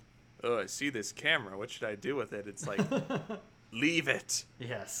oh, I see this camera. What should I do with it? It's leave it.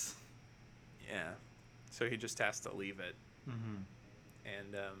 Yes. Yeah. So he just has to leave it. Mm-hmm.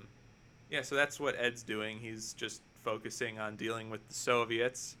 And, yeah, so that's what Ed's doing. He's just focusing on dealing with the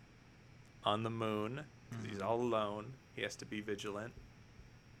Soviets on the moon. 'Cause he's all alone. He has to be vigilant.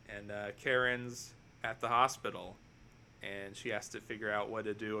 And Karen's at the hospital, and she has to figure out what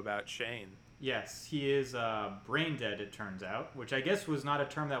to do about Shane. Yes, he is brain dead, it turns out, which I guess was not a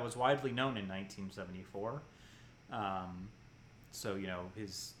term that was widely known in 1974. So,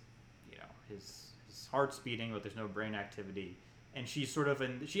 his heart's beating, but there's no brain activity. And she's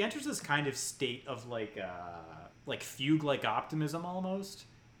she enters this kind of state of fugue-like optimism almost,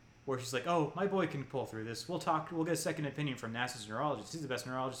 where she's like, oh, my boy can pull through this. We'll get a second opinion from NASA's neurologist. He's the best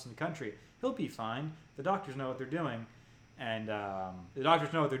neurologist in the country. He'll be fine. The doctors know what they're doing. And the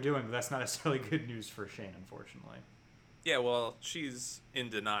doctors know what they're doing, but that's not necessarily good news for Shane, unfortunately. Yeah, well, she's in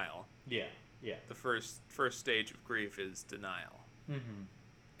denial. Yeah. The first stage of grief is denial. Mm-hmm.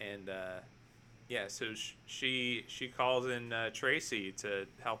 And, yeah, so she calls in Tracy to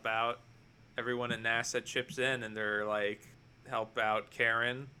help out. Everyone at NASA chips in, and they're help out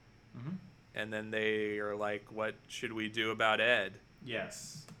Karen. Mm-hmm. And then they are what should we do about Ed?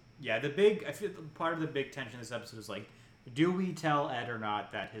 Yes. Yeah, I feel part of the big tension in this episode is do we tell Ed or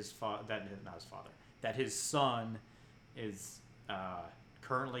not that that his son is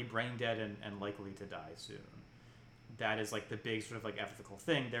currently brain dead and likely to die soon? That is the big sort of ethical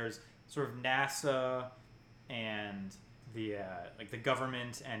thing. There's sort of NASA and the the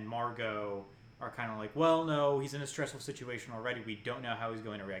government and Margot are kind of well, no, he's in a stressful situation already. We don't know how he's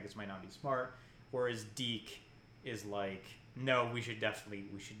going to react. This might not be smart. Whereas Deke is no, we should definitely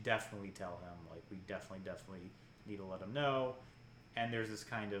tell him. We definitely need to let him know. And there's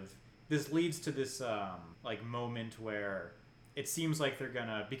this leads to this moment where it seems like they're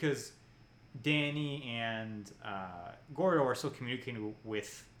gonna, because Danny and Gordo are still communicating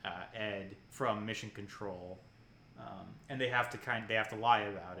with Ed from Mission Control, and they have to lie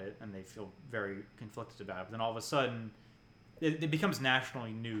about it, and they feel very conflicted about it. But then all of a sudden, it becomes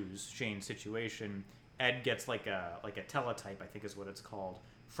nationally news. Shane's situation. Ed gets a teletype, I think is what it's called,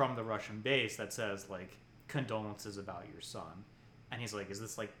 from the Russian base that says condolences about your son, and he's is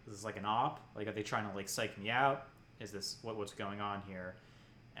this an op? Are they trying to psych me out? Is this what's going on here?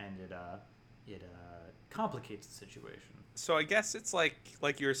 And it complicates the situation. So I guess it's like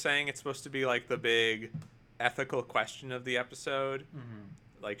you're saying, it's supposed to be the big ethical question of the episode.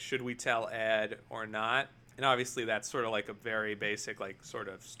 Mm-hmm. like, should we tell Ed or not? And obviously that's sort of like a very basic, like, sort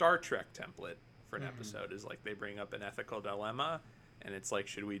of Star Trek template for an episode, is like they bring up an ethical dilemma, and it's like,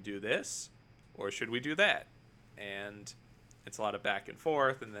 should we do this or should we do that? And it's a lot of back and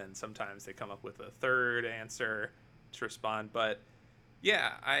forth, and then sometimes they come up with a third answer to respond. But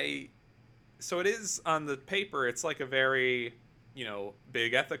yeah, so it is, on the paper, it's like a very,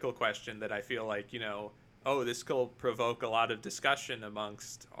 big ethical question that I feel like, oh, this will provoke a lot of discussion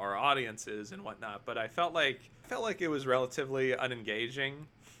amongst our audiences and whatnot. But I felt like it was relatively unengaging.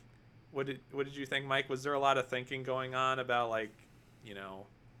 What did you think, Mike? Was there a lot of thinking going on about, like,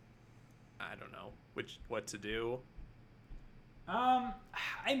 I don't know, what to do? I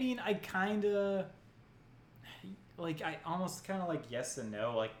mean, I kind of, like, I almost kind of like yes and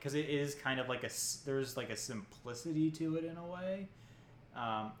no, like, because it is kind of like there's like a simplicity to it in a way.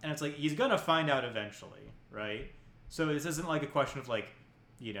 And it's like, he's gonna find out eventually, right? So this isn't like a question of, like,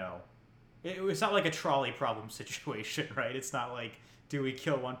 it's not like a trolley problem situation, right? It's not like, do we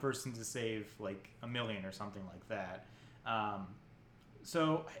kill one person to save like 1 million or something like that?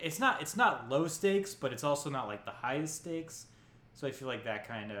 So it's not low stakes, but it's also not like the highest stakes. So I feel like that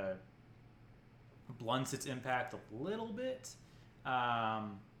kind of blunts its impact a little bit. Yeah,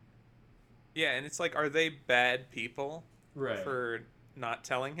 and it's like, are they bad people, right, for not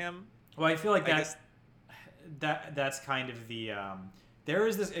telling him? Well, I feel like that's kind of the there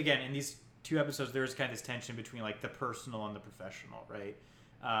is this, again, in these 2 episodes, there is kind of this tension between, like, the personal and the professional, right?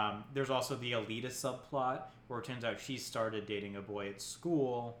 There's also the Aleida subplot, where it turns out she started dating a boy at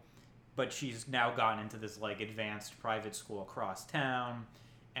school, but she's now gotten into this, like, advanced private school across town,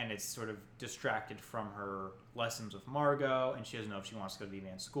 and it's sort of distracted from her lessons with Margot, and she doesn't know if she wants to go to the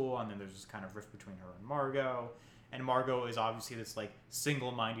advanced school, and then there's this kind of rift between her and Margot is obviously this, like,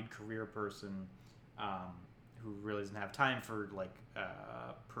 single-minded career person who really doesn't have time for, like,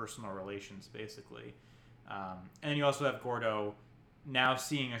 personal relations, basically. And you also have Gordo now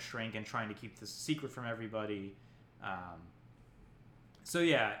seeing a shrink and trying to keep this secret from everybody. So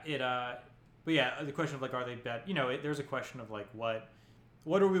yeah, but yeah, the question of, like, are they bad? There's a question of, like,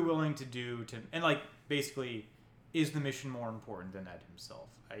 what are we willing to do to, and, like, basically, is the mission more important than Ed himself?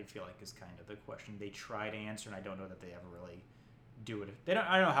 I feel like is kind of the question they try to answer, and I don't know that they ever really do it.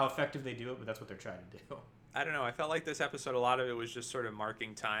 I don't know how effective they do it, but that's what they're trying to do. I don't know. I felt like this episode, a lot of it was just sort of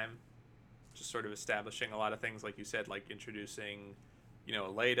marking time, just sort of establishing a lot of things, like you said, like introducing,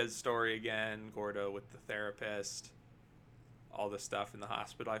 Aleida's story again, Gordo with the therapist, all the stuff in the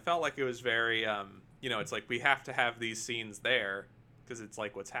hospital. I felt like it was very, it's like we have to have these scenes there because it's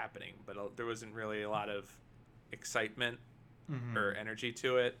like what's happening, but there wasn't really a lot of excitement or energy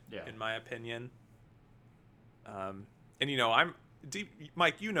to it, in my opinion. And I'm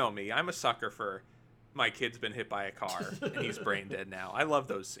Mike, you know me, I'm a sucker for my kid's been hit by a car and he's brain dead now. I love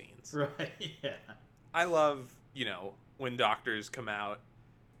those scenes. Right, yeah. I love, when doctors come out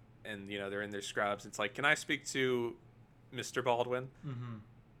and, they're in their scrubs. It's like, can I speak to Mr. Baldwin? Mm-hmm.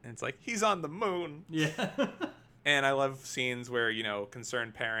 And it's like, he's on the moon. Yeah. And I love scenes where,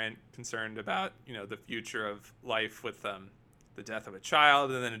 concerned parent, concerned about, the future of life with the death of a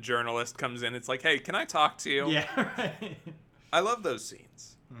child, and then a journalist comes in. It's like, hey, can I talk to you? Yeah, right. I love those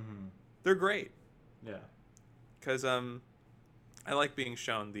scenes. Mm-hmm. They're great. Yeah. Because I like being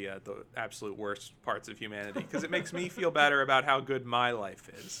shown the absolute worst parts of humanity, because it makes me feel better about how good my life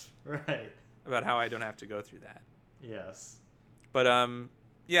is. Right. About how I don't have to go through that. Yes. But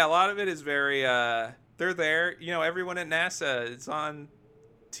yeah, a lot of it is very they're there. Everyone at NASA is on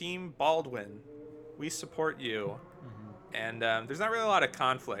Team Baldwin. We support you. Mm-hmm. And there's not really a lot of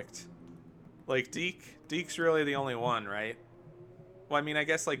conflict. Like Deke's really the only one, right? Well, I mean, I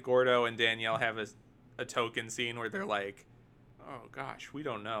guess like Gordo and Danielle have a token scene where they're like, oh gosh, we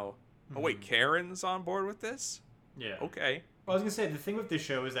don't know. Mm-hmm. Oh wait, Karen's on board with this? Yeah. Okay. Well, I was gonna say, the thing with this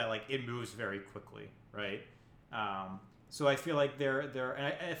show is that, like, it moves very quickly, right? So I feel like and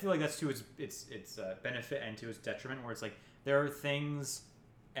I feel like that's to its benefit and to its detriment, where it's like there are things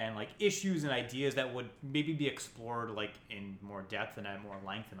and, like, issues and ideas that would maybe be explored, like, in more depth and at more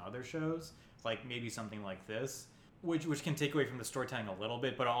length in other shows, like maybe something like this, which can take away from the storytelling a little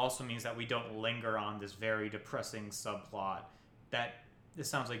bit, but it also means that we don't linger on this very depressing subplot that it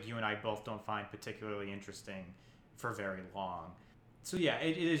sounds like you and I both don't find particularly interesting for very long. So yeah,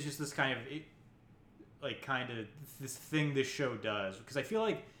 it is just this kind of this thing this show does, because I feel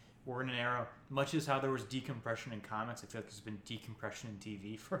like we're in an era, much as how there was decompression in comics, I feel like there's been decompression in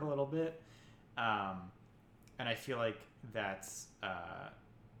TV for a little bit, and I feel like that's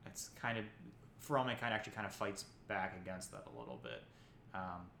kind of, For All Mankind actually kind of fights back against that a little bit.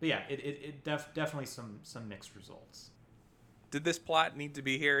 But yeah, it definitely some mixed results. did this plot need to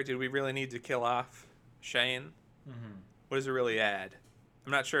be here? Did we really need to kill off Shane? Mm-hmm. What does it really add?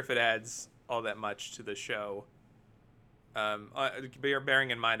 I'm not sure if it adds all that much to the show.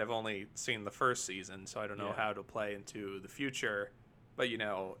 Bearing in mind, I've only seen the first season, so I don't know how to play into the future. But, you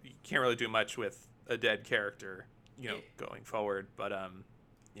can't really do much with a dead character, going forward. But,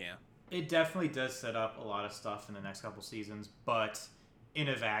 yeah. It definitely does set up a lot of stuff in the next couple seasons, but in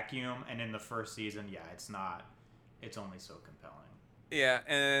a vacuum and in the first season, it's not. It's only so compelling. Yeah,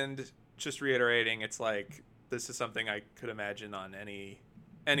 and just reiterating, it's like, this is something I could imagine on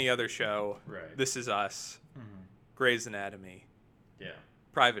any other show. Right. This Is Us. Mm-hmm. Grey's Anatomy. Yeah.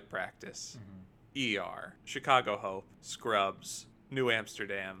 Private Practice. Mm-hmm. ER. Chicago Hope. Scrubs. New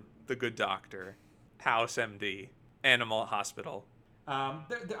Amsterdam. The Good Doctor. House MD. Animal Hospital.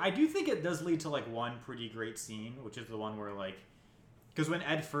 I do think it does lead to one pretty great scene, which is the one where because when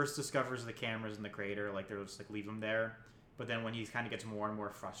Ed first discovers the cameras in the crater, they'll just leave him there. But then when he kind of gets more and more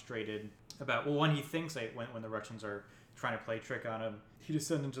frustrated about, when he thinks when the Russians are trying to play trick on him, he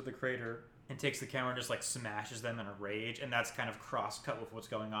descends into the crater and takes the camera and just smashes them in a rage, and that's kind of cross-cut with what's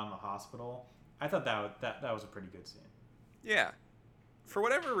going on in the hospital. I thought that was a pretty good scene. Yeah. For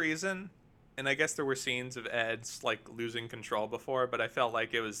whatever reason, and I guess there were scenes of Ed's losing control before, but I felt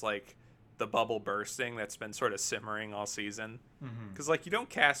like it was the bubble bursting that's been sort of simmering all season. Because you don't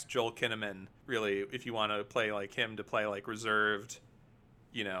cast Joel Kinnaman really if you want to play him to play reserved,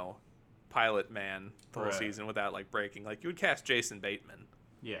 pilot man the whole season without breaking. You would cast Jason Bateman.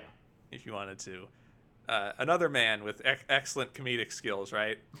 Yeah. If you wanted to. Another man with excellent comedic skills,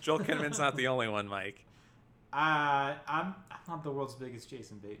 right? Joel Kinnaman's not the only one, Mike. I'm not the world's biggest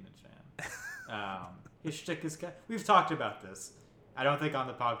Jason Bateman fan. His shtick is... We've talked about this. I don't think on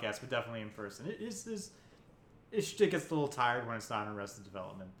the podcast, but definitely in person. His shtick gets a little tired when it's not in Arrested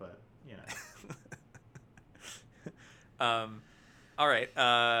Development, but, all right.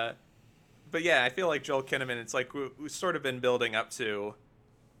 But yeah, I feel like Joel Kinnaman, it's we've sort of been building up to...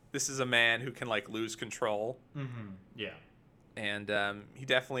 This is a man who can lose control. Mm-hmm. Yeah. And he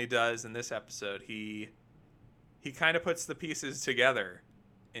definitely does in this episode. He kind of puts the pieces together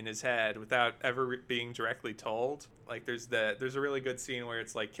in his head without ever being directly told. There's a really good scene where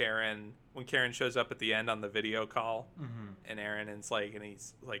it's when Karen shows up at the end on the video call, and Aaron and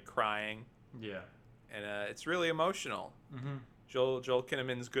he's crying. Yeah. And it's really emotional. Mm-hmm. Joel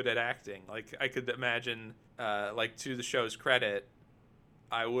Kinnaman's good at acting. I could imagine, to the show's credit,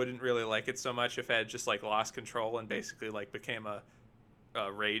 I wouldn't really like it so much if Ed just lost control and basically became a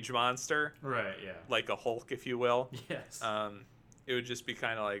rage monster. Right, yeah. Like a Hulk, if you will. Yes. It would just be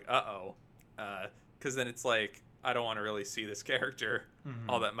kind of uh-oh. Because then it's I don't want to really see this character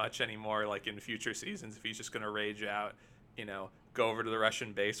all that much anymore, in future seasons, if he's just going to rage out, go over to the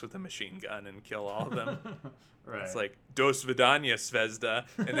Russian base with a machine gun and kill all of them. Right. It's Dos Vidania, Zvezda,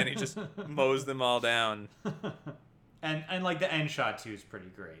 and then he just mows them all down. And the end shot too is pretty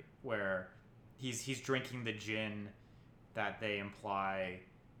great, where he's drinking the gin that they imply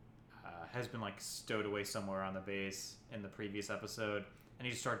has been stowed away somewhere on the base in the previous episode, and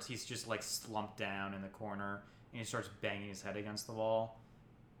he's just slumped down in the corner, and he starts banging his head against the wall.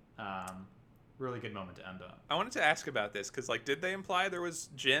 Really good moment to end on. I wanted to ask about this because did they imply there was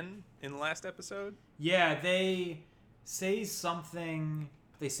gin in the last episode? Yeah, they say something.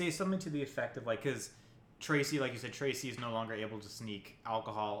 They say something to the effect of because Tracy, like you said, Tracy is no longer able to sneak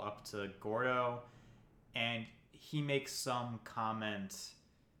alcohol up to Gordo, and he makes some comment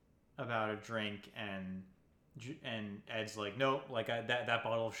about a drink, and Ed's nope, that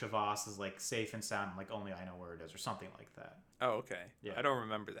bottle of Chivas is safe and sound, only I know where it is, or something like that. Oh, okay. Yeah. I don't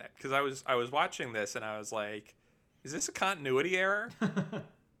remember that because I was watching this and I was is this a continuity error?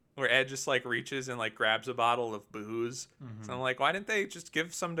 Where Ed just was and grabs a bottle of booze. Mm-hmm. So I'm why didn't they just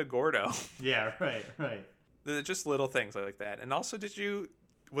give some to Gordo? Yeah, right. Just little things like that. And also,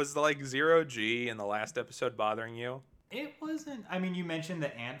 was the 0G in the last episode bothering you? It wasn't. I mean, you mentioned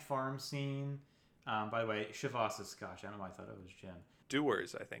the ant farm scene. By the way, Chivas is Scotch. I don't know why I thought it was gin.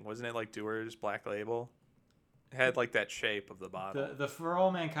 Dewar's, I think. Wasn't it Dewar's Black Label? It had that shape of the bottle. The For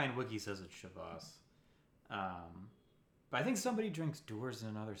All Mankind wiki says it's Chivas. But I think somebody drinks Dewar's in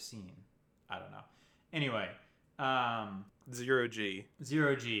another scene. I don't know. Anyway. 0G.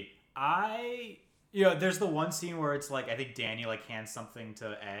 0G. There's the one scene where it's I think Danny hands something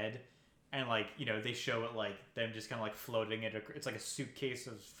to Ed, and they show it them just kind of floating it. It's a suitcase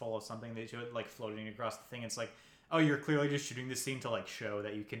full of something. They show it floating across the thing. It's oh, you're clearly just shooting this scene to show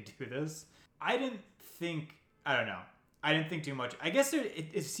that you can do this. I didn't think too much. I guess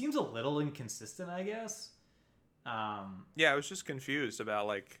it seems a little inconsistent, I guess. Yeah, I was just confused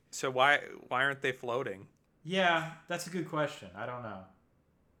about so why aren't they floating? Yeah, that's a good question. I don't know.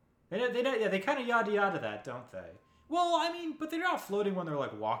 They kind of yada yada that, don't they? Well, I mean, but they're not floating when they're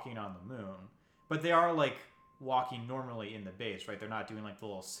like walking on the moon. But they are like walking normally in the base, right? They're not doing like the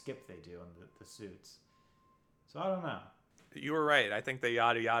little skip they do in the suits. So I don't know. You were right. I think they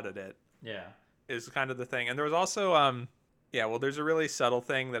yada yada'd it. Yeah. Is kind of the thing. And there was also there's a really subtle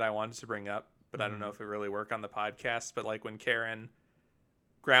thing that I wanted to bring up, but I don't know if it really worked on the podcast. But like when Karen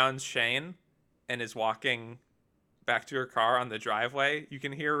grounds Shane and is walking back to her car on the driveway, you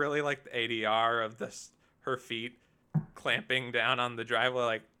can hear really like the ADR of her feet clamping down on the driveway,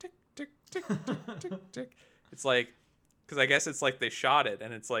 like tick tick tick tick tick tick. It's like, because I guess it's like they shot it,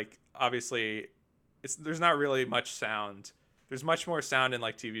 and it's like obviously there's not really much sound. There's much more sound in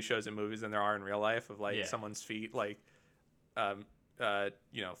like TV shows and movies than there are in real life of like someone's feet, like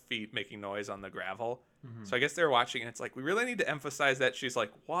feet making noise on the gravel. So I guess they're watching, and it's like we really need to emphasize that she's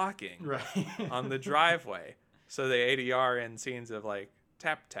like walking on the driveway. So they ADR in scenes of like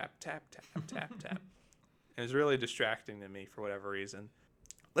tap tap tap tap tap tap. It was really distracting to me for whatever reason.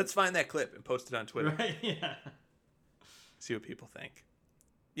 Let's find that clip and post it on Twitter. Right? Yeah. See what people think.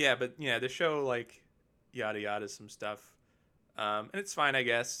 Yeah, but yeah, the show like yada yada some stuff, and it's fine, I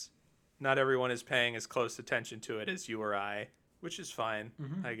guess. Not everyone is paying as close attention to it as you or I, which is fine,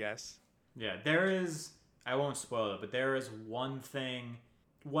 I guess. Yeah, there is. I won't spoil it, but there is one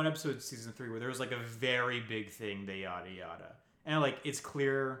episode of season 3 where there was like a very big thing they yada yada, and like it's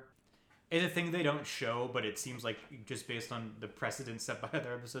clear. It's a thing they don't show, but it seems like just based on the precedent set by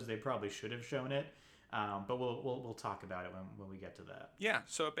other episodes, they probably should have shown it. But we'll talk about it when we get to that. Yeah,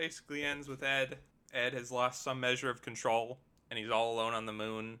 so it basically ends with Ed. Ed has lost some measure of control, and he's all alone on the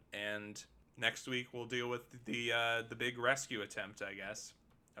moon. And next week we'll deal with the big rescue attempt, I guess,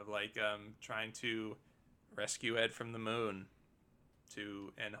 of like trying to rescue Ed from the moon.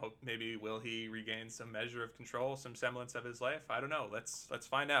 And hope maybe will he regain some measure of control, some semblance of his life? I don't know. Let's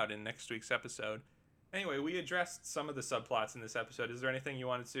find out in next week's episode. Anyway, we addressed some of the subplots in this episode. Is there anything you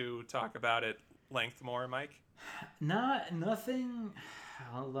wanted to talk about at length more, Mike? Nothing.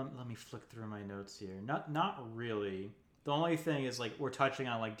 Let me flick through my notes here. Not really. The only thing is like we're touching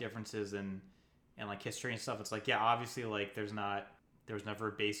on like differences in like history and stuff. It's like, yeah, obviously like there was never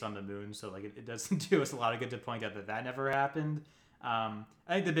a base on the moon, so like it doesn't do us a lot of good to point out that never happened. I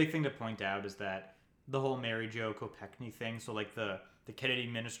think the big thing to point out is that the whole Mary Jo Kopechne thing. So like the Kennedy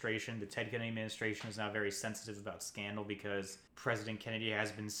administration, the Ted Kennedy administration is now very sensitive about scandal because President Kennedy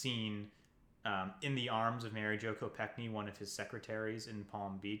has been seen in the arms of Mary Jo Kopechne, one of his secretaries in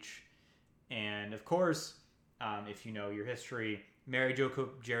Palm Beach. And of course, if you know your history, Mary Jo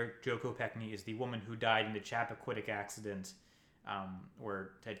Kopechne is the woman who died in the Chappaquiddick accident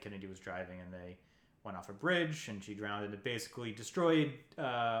where Ted Kennedy was driving and they went off a bridge and she drowned, and it basically destroyed,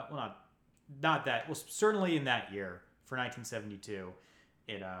 certainly in that year, for 1972,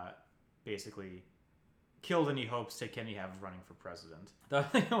 it basically killed any hopes Ted Kennedy had of running for president. The other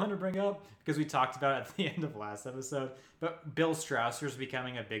thing I want to bring up, because we talked about it at the end of last episode, but Bill Strausser's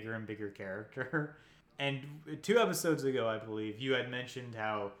becoming a bigger and bigger character. And 2 episodes ago, I believe, you had mentioned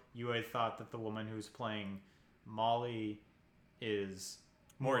how you had thought that the woman who's playing Molly is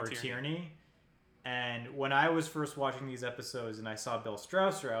Maura Tierney. And when I was first watching these episodes and I saw Bill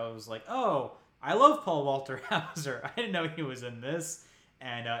Strausser, I was like, oh, I love Paul Walter Hauser. I didn't know he was in this.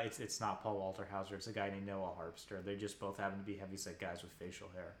 And it's not Paul Walter Hauser. It's a guy named Noah Harpster. They just both happen to be heavyset guys with facial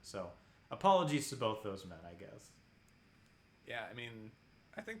hair. So apologies to both those men, I guess. Yeah, I mean,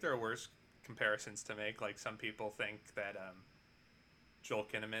 I think there are worse comparisons to make. Like some people think that Joel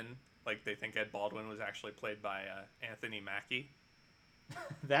Kinnaman, like they think Ed Baldwin was actually played by Anthony Mackie.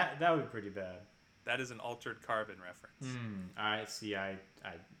 That would be pretty bad. That is an Altered Carbon reference. I see.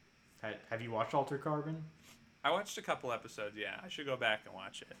 Have you watched Altered Carbon? I watched a couple episodes, yeah. I should go back and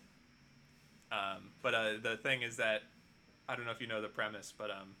watch it. But the thing is that, I don't know if you know the premise, but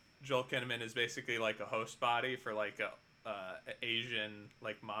Joel Kinnaman is basically like a host body for like a Asian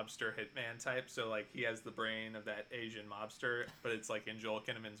like mobster hitman type. So like he has the brain of that Asian mobster, but it's like in Joel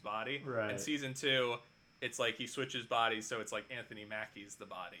Kinnaman's body. Right. In season 2, it's like he switches bodies, so it's like Anthony Mackie's the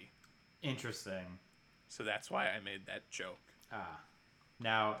body. Interesting. So that's why I made that joke.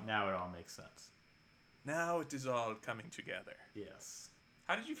 Now it all makes sense. Now it is all coming together. Yes.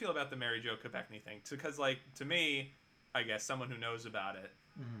 How did you feel about the Mary Jo Kopechne thing? Because, like, to me, I guess someone who knows about it,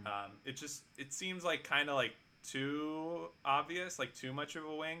 it seems like kind of like too obvious, like too much of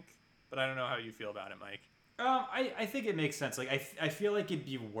a wink. But I don't know how you feel about it, Mike. I think it makes sense. Like I feel like it'd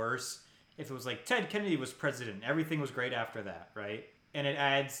be worse if it was like Ted Kennedy was president, everything was great after that, right? And it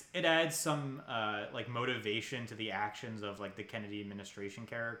adds some like motivation to the actions of like the Kennedy administration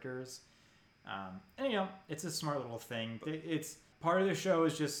characters. And it's a smart little thing. It's part of the show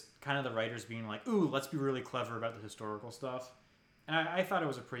is just kind of the writers being like, ooh, let's be really clever about the historical stuff. And I thought it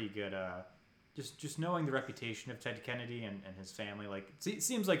was a pretty good, just knowing the reputation of Ted Kennedy and his family. Like, it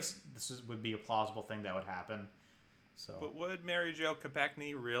seems like would be a plausible thing that would happen. So, but would Mary Jo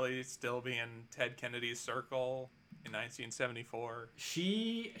Kopechne really still be in Ted Kennedy's circle in 1974?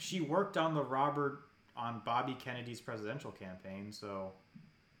 She worked on Bobby Kennedy's presidential campaign, so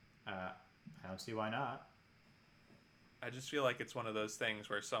I don't see why not. I just feel like it's one of those things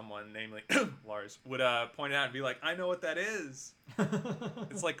where someone, namely Lars, would point out and be like, "I know what that is."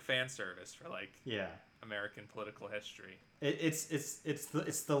 It's like fan service for American political history. It's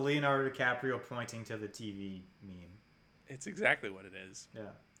the Leonardo DiCaprio pointing to the TV meme. It's exactly what it is.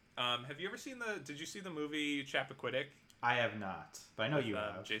 Yeah. Have you ever seen Did you see the movie Chappaquiddick? I have not, but I know you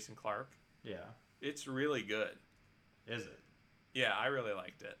have. Jason Clarke. Yeah. It's really good. Is it? Yeah, I really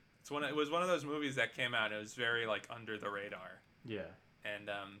liked it. It was one of those movies that came out. It was very under the radar. Yeah. And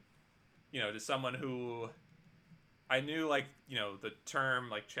to someone who I knew the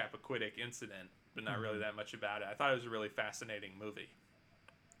term Chappaquiddick incident, but not really that much about it. I thought it was a really fascinating movie.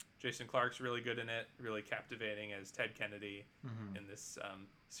 Jason Clarke's really good in it, really captivating as Ted Kennedy in this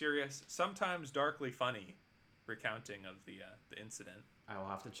serious, sometimes darkly funny recounting of the incident. I will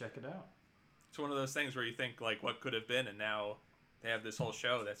have to check it out. It's one of those things where you think what could have been, and now they have this whole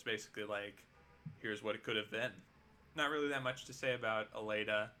show that's basically here's what it could have been. Not really that much to say about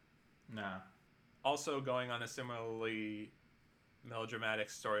Aleida. Nah. Also going on a similarly melodramatic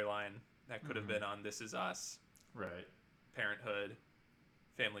storyline that could have been on This Is Us. Right. Parenthood.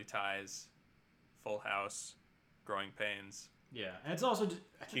 Family Ties. Full House. Growing Pains. Yeah, and it's also just...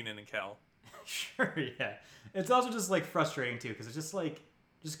 Kenan and Kel. Sure, yeah. It's also just frustrating too, because it's just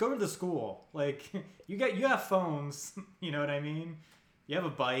just go to the school. You have phones, you know what I mean? You have a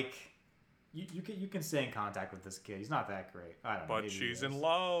bike. You can stay in contact with this kid. He's not that great. I don't know. But she's in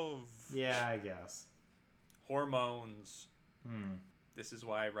love. Yeah, I guess. Hormones. This is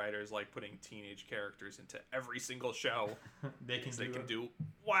why writers like putting teenage characters into every single show. They can do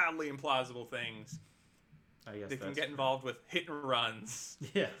wildly implausible things. I guess they can get involved with hit and runs.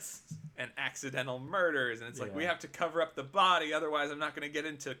 Yes. And accidental murders. And it's we have to cover up the body. Otherwise, I'm not going to get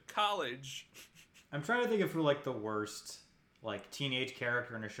into college. I'm trying to think of who the worst teenage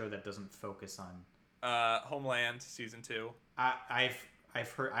character in a show that doesn't focus on. Homeland season 2. I've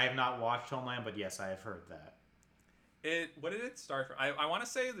heard. I have not watched Homeland, but yes, I have heard that. What did it start from? I want to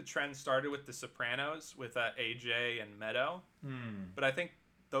say the trend started with The Sopranos with AJ and Meadow. But I think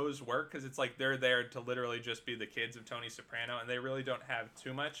those work because it's they're there to literally just be the kids of Tony Soprano, and they really don't have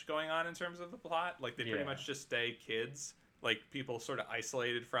too much going on in terms of the plot. They pretty much just stay kids, people sort of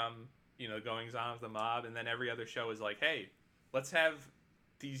isolated from goings on of the mob, and then every other show is hey, let's have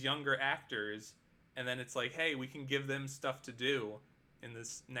these younger actors, and then it's hey, we can give them stuff to do in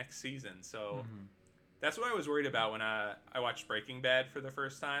this next season. So that's what I was worried about when I watched Breaking Bad for the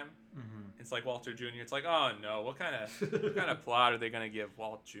first time. It's Walter Jr. It's oh no, what kind of plot are they going to give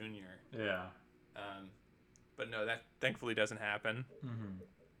Walt Jr.? Yeah. But no, that thankfully doesn't happen.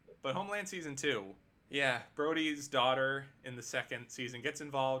 But Homeland season 2, yeah, Brody's daughter in the second season gets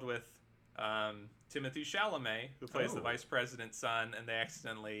involved with Timothy Chalamet, who plays the vice president's son, and they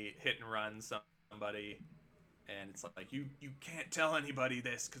accidentally hit and run somebody. And it's you can't tell anybody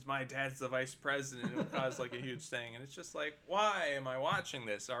this because my dad's the vice president. It would cause a huge thing. And it's just why am I watching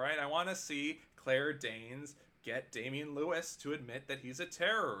this? All right, I want to see Claire Danes get Damian Lewis to admit that he's a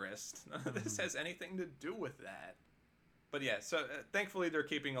terrorist. None of this has anything to do with that. But yeah, so thankfully they're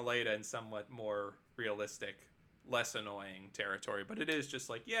keeping Aleida in somewhat more realistic, less annoying territory. But it is just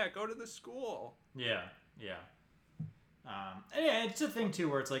go to the school. Yeah, yeah. And yeah, it's a thing too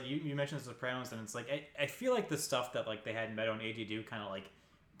where it's you mentioned The Sopranos, and it's I feel the stuff that they had Meadow and AJ do kind of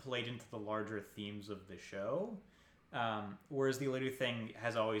played into the larger themes of the show, whereas the Aleida thing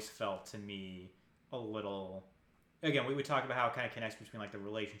has always felt to me a little. Again, we would talk about how it kind of connects between the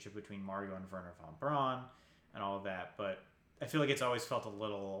relationship between Mario and Werner von Braun and all of that, but I feel it's always felt a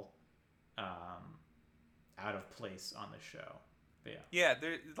little out of place on the show. But yeah,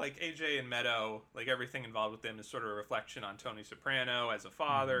 they're AJ and Meadow, everything involved with them is sort of a reflection on Tony Soprano as a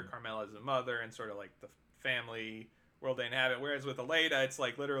father, Carmela as a mother, and sort of the family world they inhabit. Whereas with Aleida, it's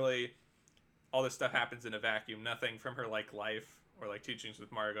literally all this stuff happens in a vacuum. Nothing from her life or teachings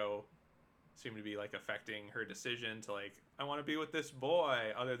with Margot seem to be affecting her decision to I want to be with this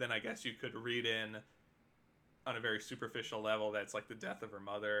boy. Other than I guess you could read in on a very superficial level that's the death of her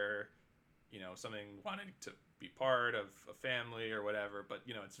mother, something wanting to be part of a family or whatever, but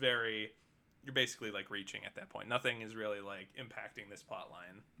it's very, you're basically reaching at that point. Nothing is really impacting this plot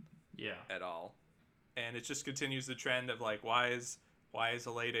line. Yeah. at all. And it just continues the trend of like, why is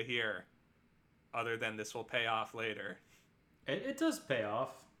Aleida here? Other than this will pay off later. It does pay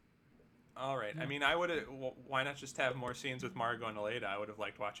off. All right. Yeah. I mean, I would have. Why not just have more scenes with Margot and Aleida? I would have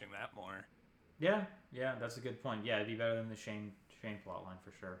liked watching that more. Yeah, that's a good point. Yeah, it'd be better than the Shane plotline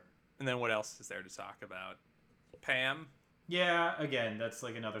for sure. And then what else is there to talk about? Pam. Yeah, again, that's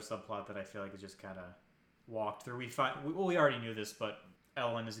like another subplot that I feel like is just kind of walked through. We already knew this, but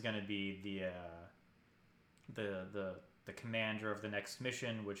Ellen is going to be the commander of the next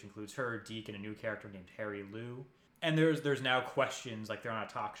mission, which includes her, Deke, and a new character named Harry Lou. And there's now questions, like they're on a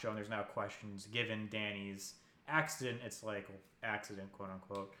talk show, and there's now questions given Danny's accident. It's like accident, quote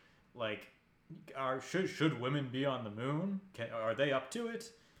unquote. Like, should women be on the moon? Are they up to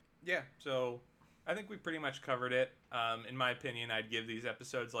it? Yeah. So I think we pretty much covered it. In my opinion, I'd give these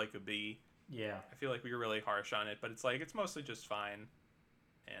episodes like a B. Yeah. I feel like we were really harsh on it, but it's like it's mostly just fine.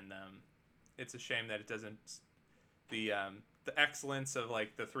 And it's a shame that it doesn't. The excellence of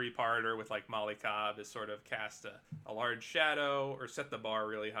like the 3-parter with like Molly Cobb is sort of cast a large shadow or set the bar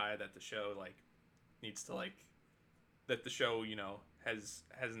really high that the show like needs to like that the show has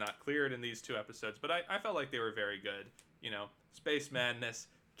not cleared in these 2 episodes. But I felt like they were very good. Space madness,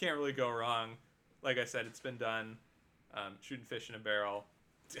 can't really go wrong. Like I said, it's been done. Shooting fish in a barrel,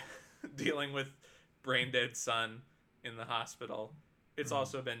 dealing with brain dead son in the hospital. It's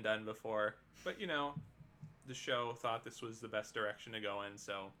also been done before, but the show thought this was the best direction to go in,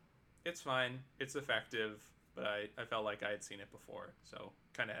 so it's fine. It's effective, but I felt like I had seen it before, so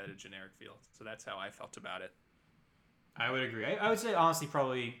kind of had a generic feel. So that's how I felt about it. I would agree. I would say, honestly,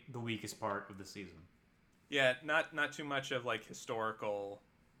 probably the weakest part of the season. Yeah, not too much of, like, historical,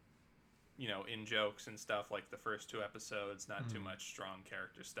 in jokes and stuff like the first 2 episodes. Not too much strong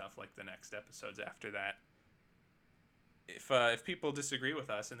character stuff like the next episodes after that. If people disagree with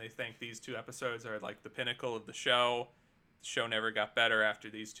us and they think these 2 episodes are like the pinnacle of the show never got better after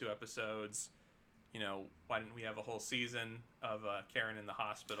these 2 episodes, why didn't we have a whole season of Karen in the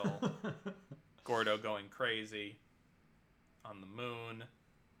hospital, Gordo going crazy on the moon?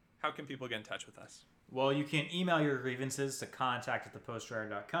 How can people get in touch with us? Well, you can email your grievances to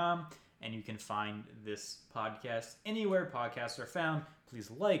contact@thepostwriter.com, and you can find this podcast anywhere podcasts are found.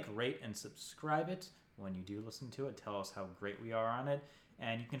 Please like, rate, and subscribe it. When you do listen to it, tell us how great we are on it.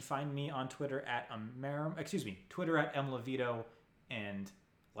 And you can find me on Twitter at Twitter at mlevito and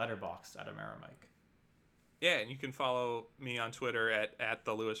Letterboxd at Amerimike. Yeah, and you can follow me on Twitter at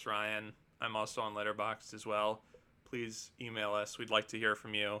the Lewis Ryan. I'm also on Letterboxd as well. Please email us. We'd like to hear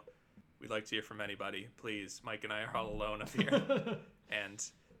from you. We'd like to hear from anybody. Please. Mike and I are all alone up here. And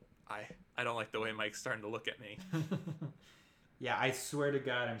I don't like the way Mike's starting to look at me. Yeah, I swear to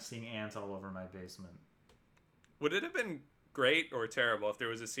God, I'm seeing ants all over my basement. Would it have been great or terrible if there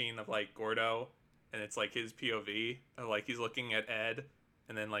was a scene of like Gordo and it's like his POV of like he's looking at Ed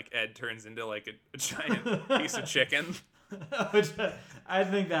and then like Ed turns into like a giant piece of chicken? I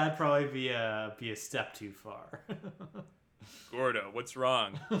think that'd probably be a step too far. Gordo, what's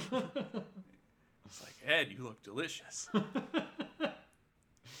wrong? It's like, Ed, you look delicious.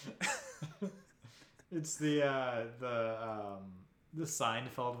 It's the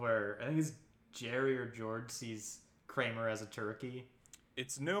Seinfeld where I think it's Jerry or George sees Kramer as a turkey.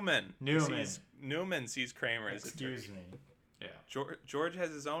 It's Newman. Newman sees Kramer as a turkey. Excuse me. Yeah. George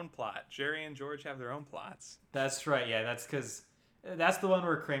has his own plot. Jerry and George have their own plots. That's right. Yeah, that's because that's the one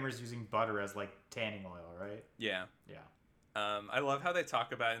where Kramer's using butter as like tanning oil, right? Yeah. Yeah. I love how they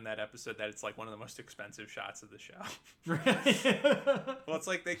talk about in that episode that it's like one of the most expensive shots of the show. Well, it's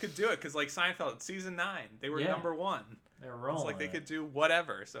like they could do it because like Seinfeld, season 9, they were number 1. They were rolling. It's like they could do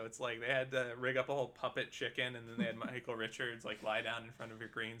whatever. So it's like they had to rig up a whole puppet chicken, and then they had Michael Richards like lie down in front of your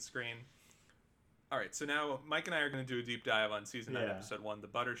green screen. All right, so now Mike and I are going to do a deep dive on season 9, episode 1, the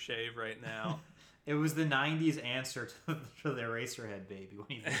butter shave right now. It was the 90s answer to the Eraserhead baby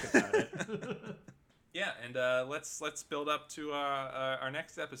when you think about it. Yeah, and let's build up to our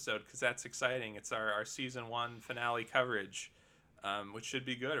next episode because that's exciting. It's our season 1 finale coverage, which should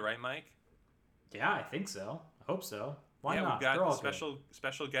be good, right, Mike? Yeah, I think so. I hope so. Why not? We've got a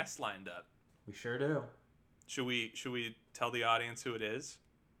special guest lined up. We sure do. Should we tell the audience who it is?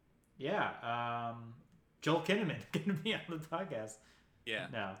 Yeah, Joel Kinnaman going to be on the podcast. Yeah.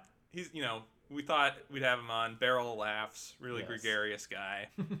 No. He's we thought we'd have him on. Barrel of laughs, really gregarious guy.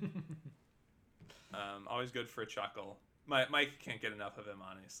 Always good for a chuckle. Mike can't get enough of him,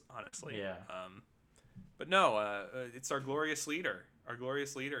 honestly. Yeah. But no, it's our glorious leader. Our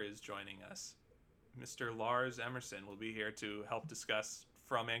glorious leader is joining us. Mr. Lars Emerson will be here to help discuss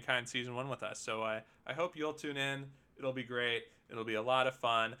For All Mankind Season 1 with us. So I hope you'll tune in. It'll be great. It'll be a lot of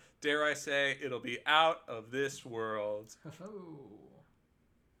fun. Dare I say, it'll be out of this world.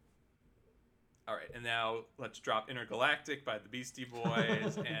 All right, and now let's drop Intergalactic by the Beastie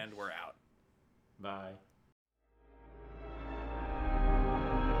Boys, and we're out. Bye.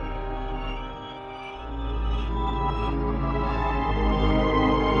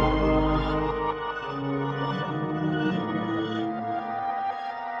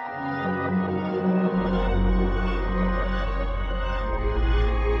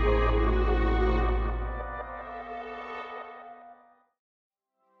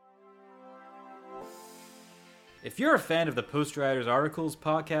 If you're a fan of the Post Riders articles,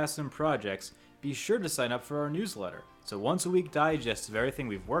 podcasts, and projects, be sure to sign up for our newsletter. It's a once-a-week digest of everything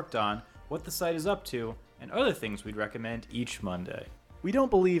we've worked on, what the site is up to, and other things we'd recommend each Monday. We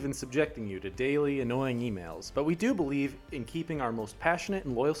don't believe in subjecting you to daily, annoying emails, but we do believe in keeping our most passionate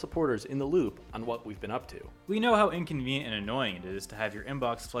and loyal supporters in the loop on what we've been up to. We know how inconvenient and annoying it is to have your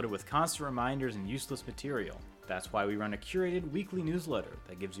inbox flooded with constant reminders and useless material. That's why we run a curated weekly newsletter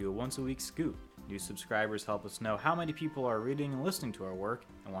that gives you a once-a-week scoop. New subscribers help us know how many people are reading and listening to our work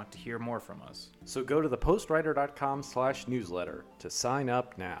and want to hear more from us. So go to thepostwriter.com/newsletter to sign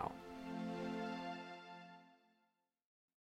up now.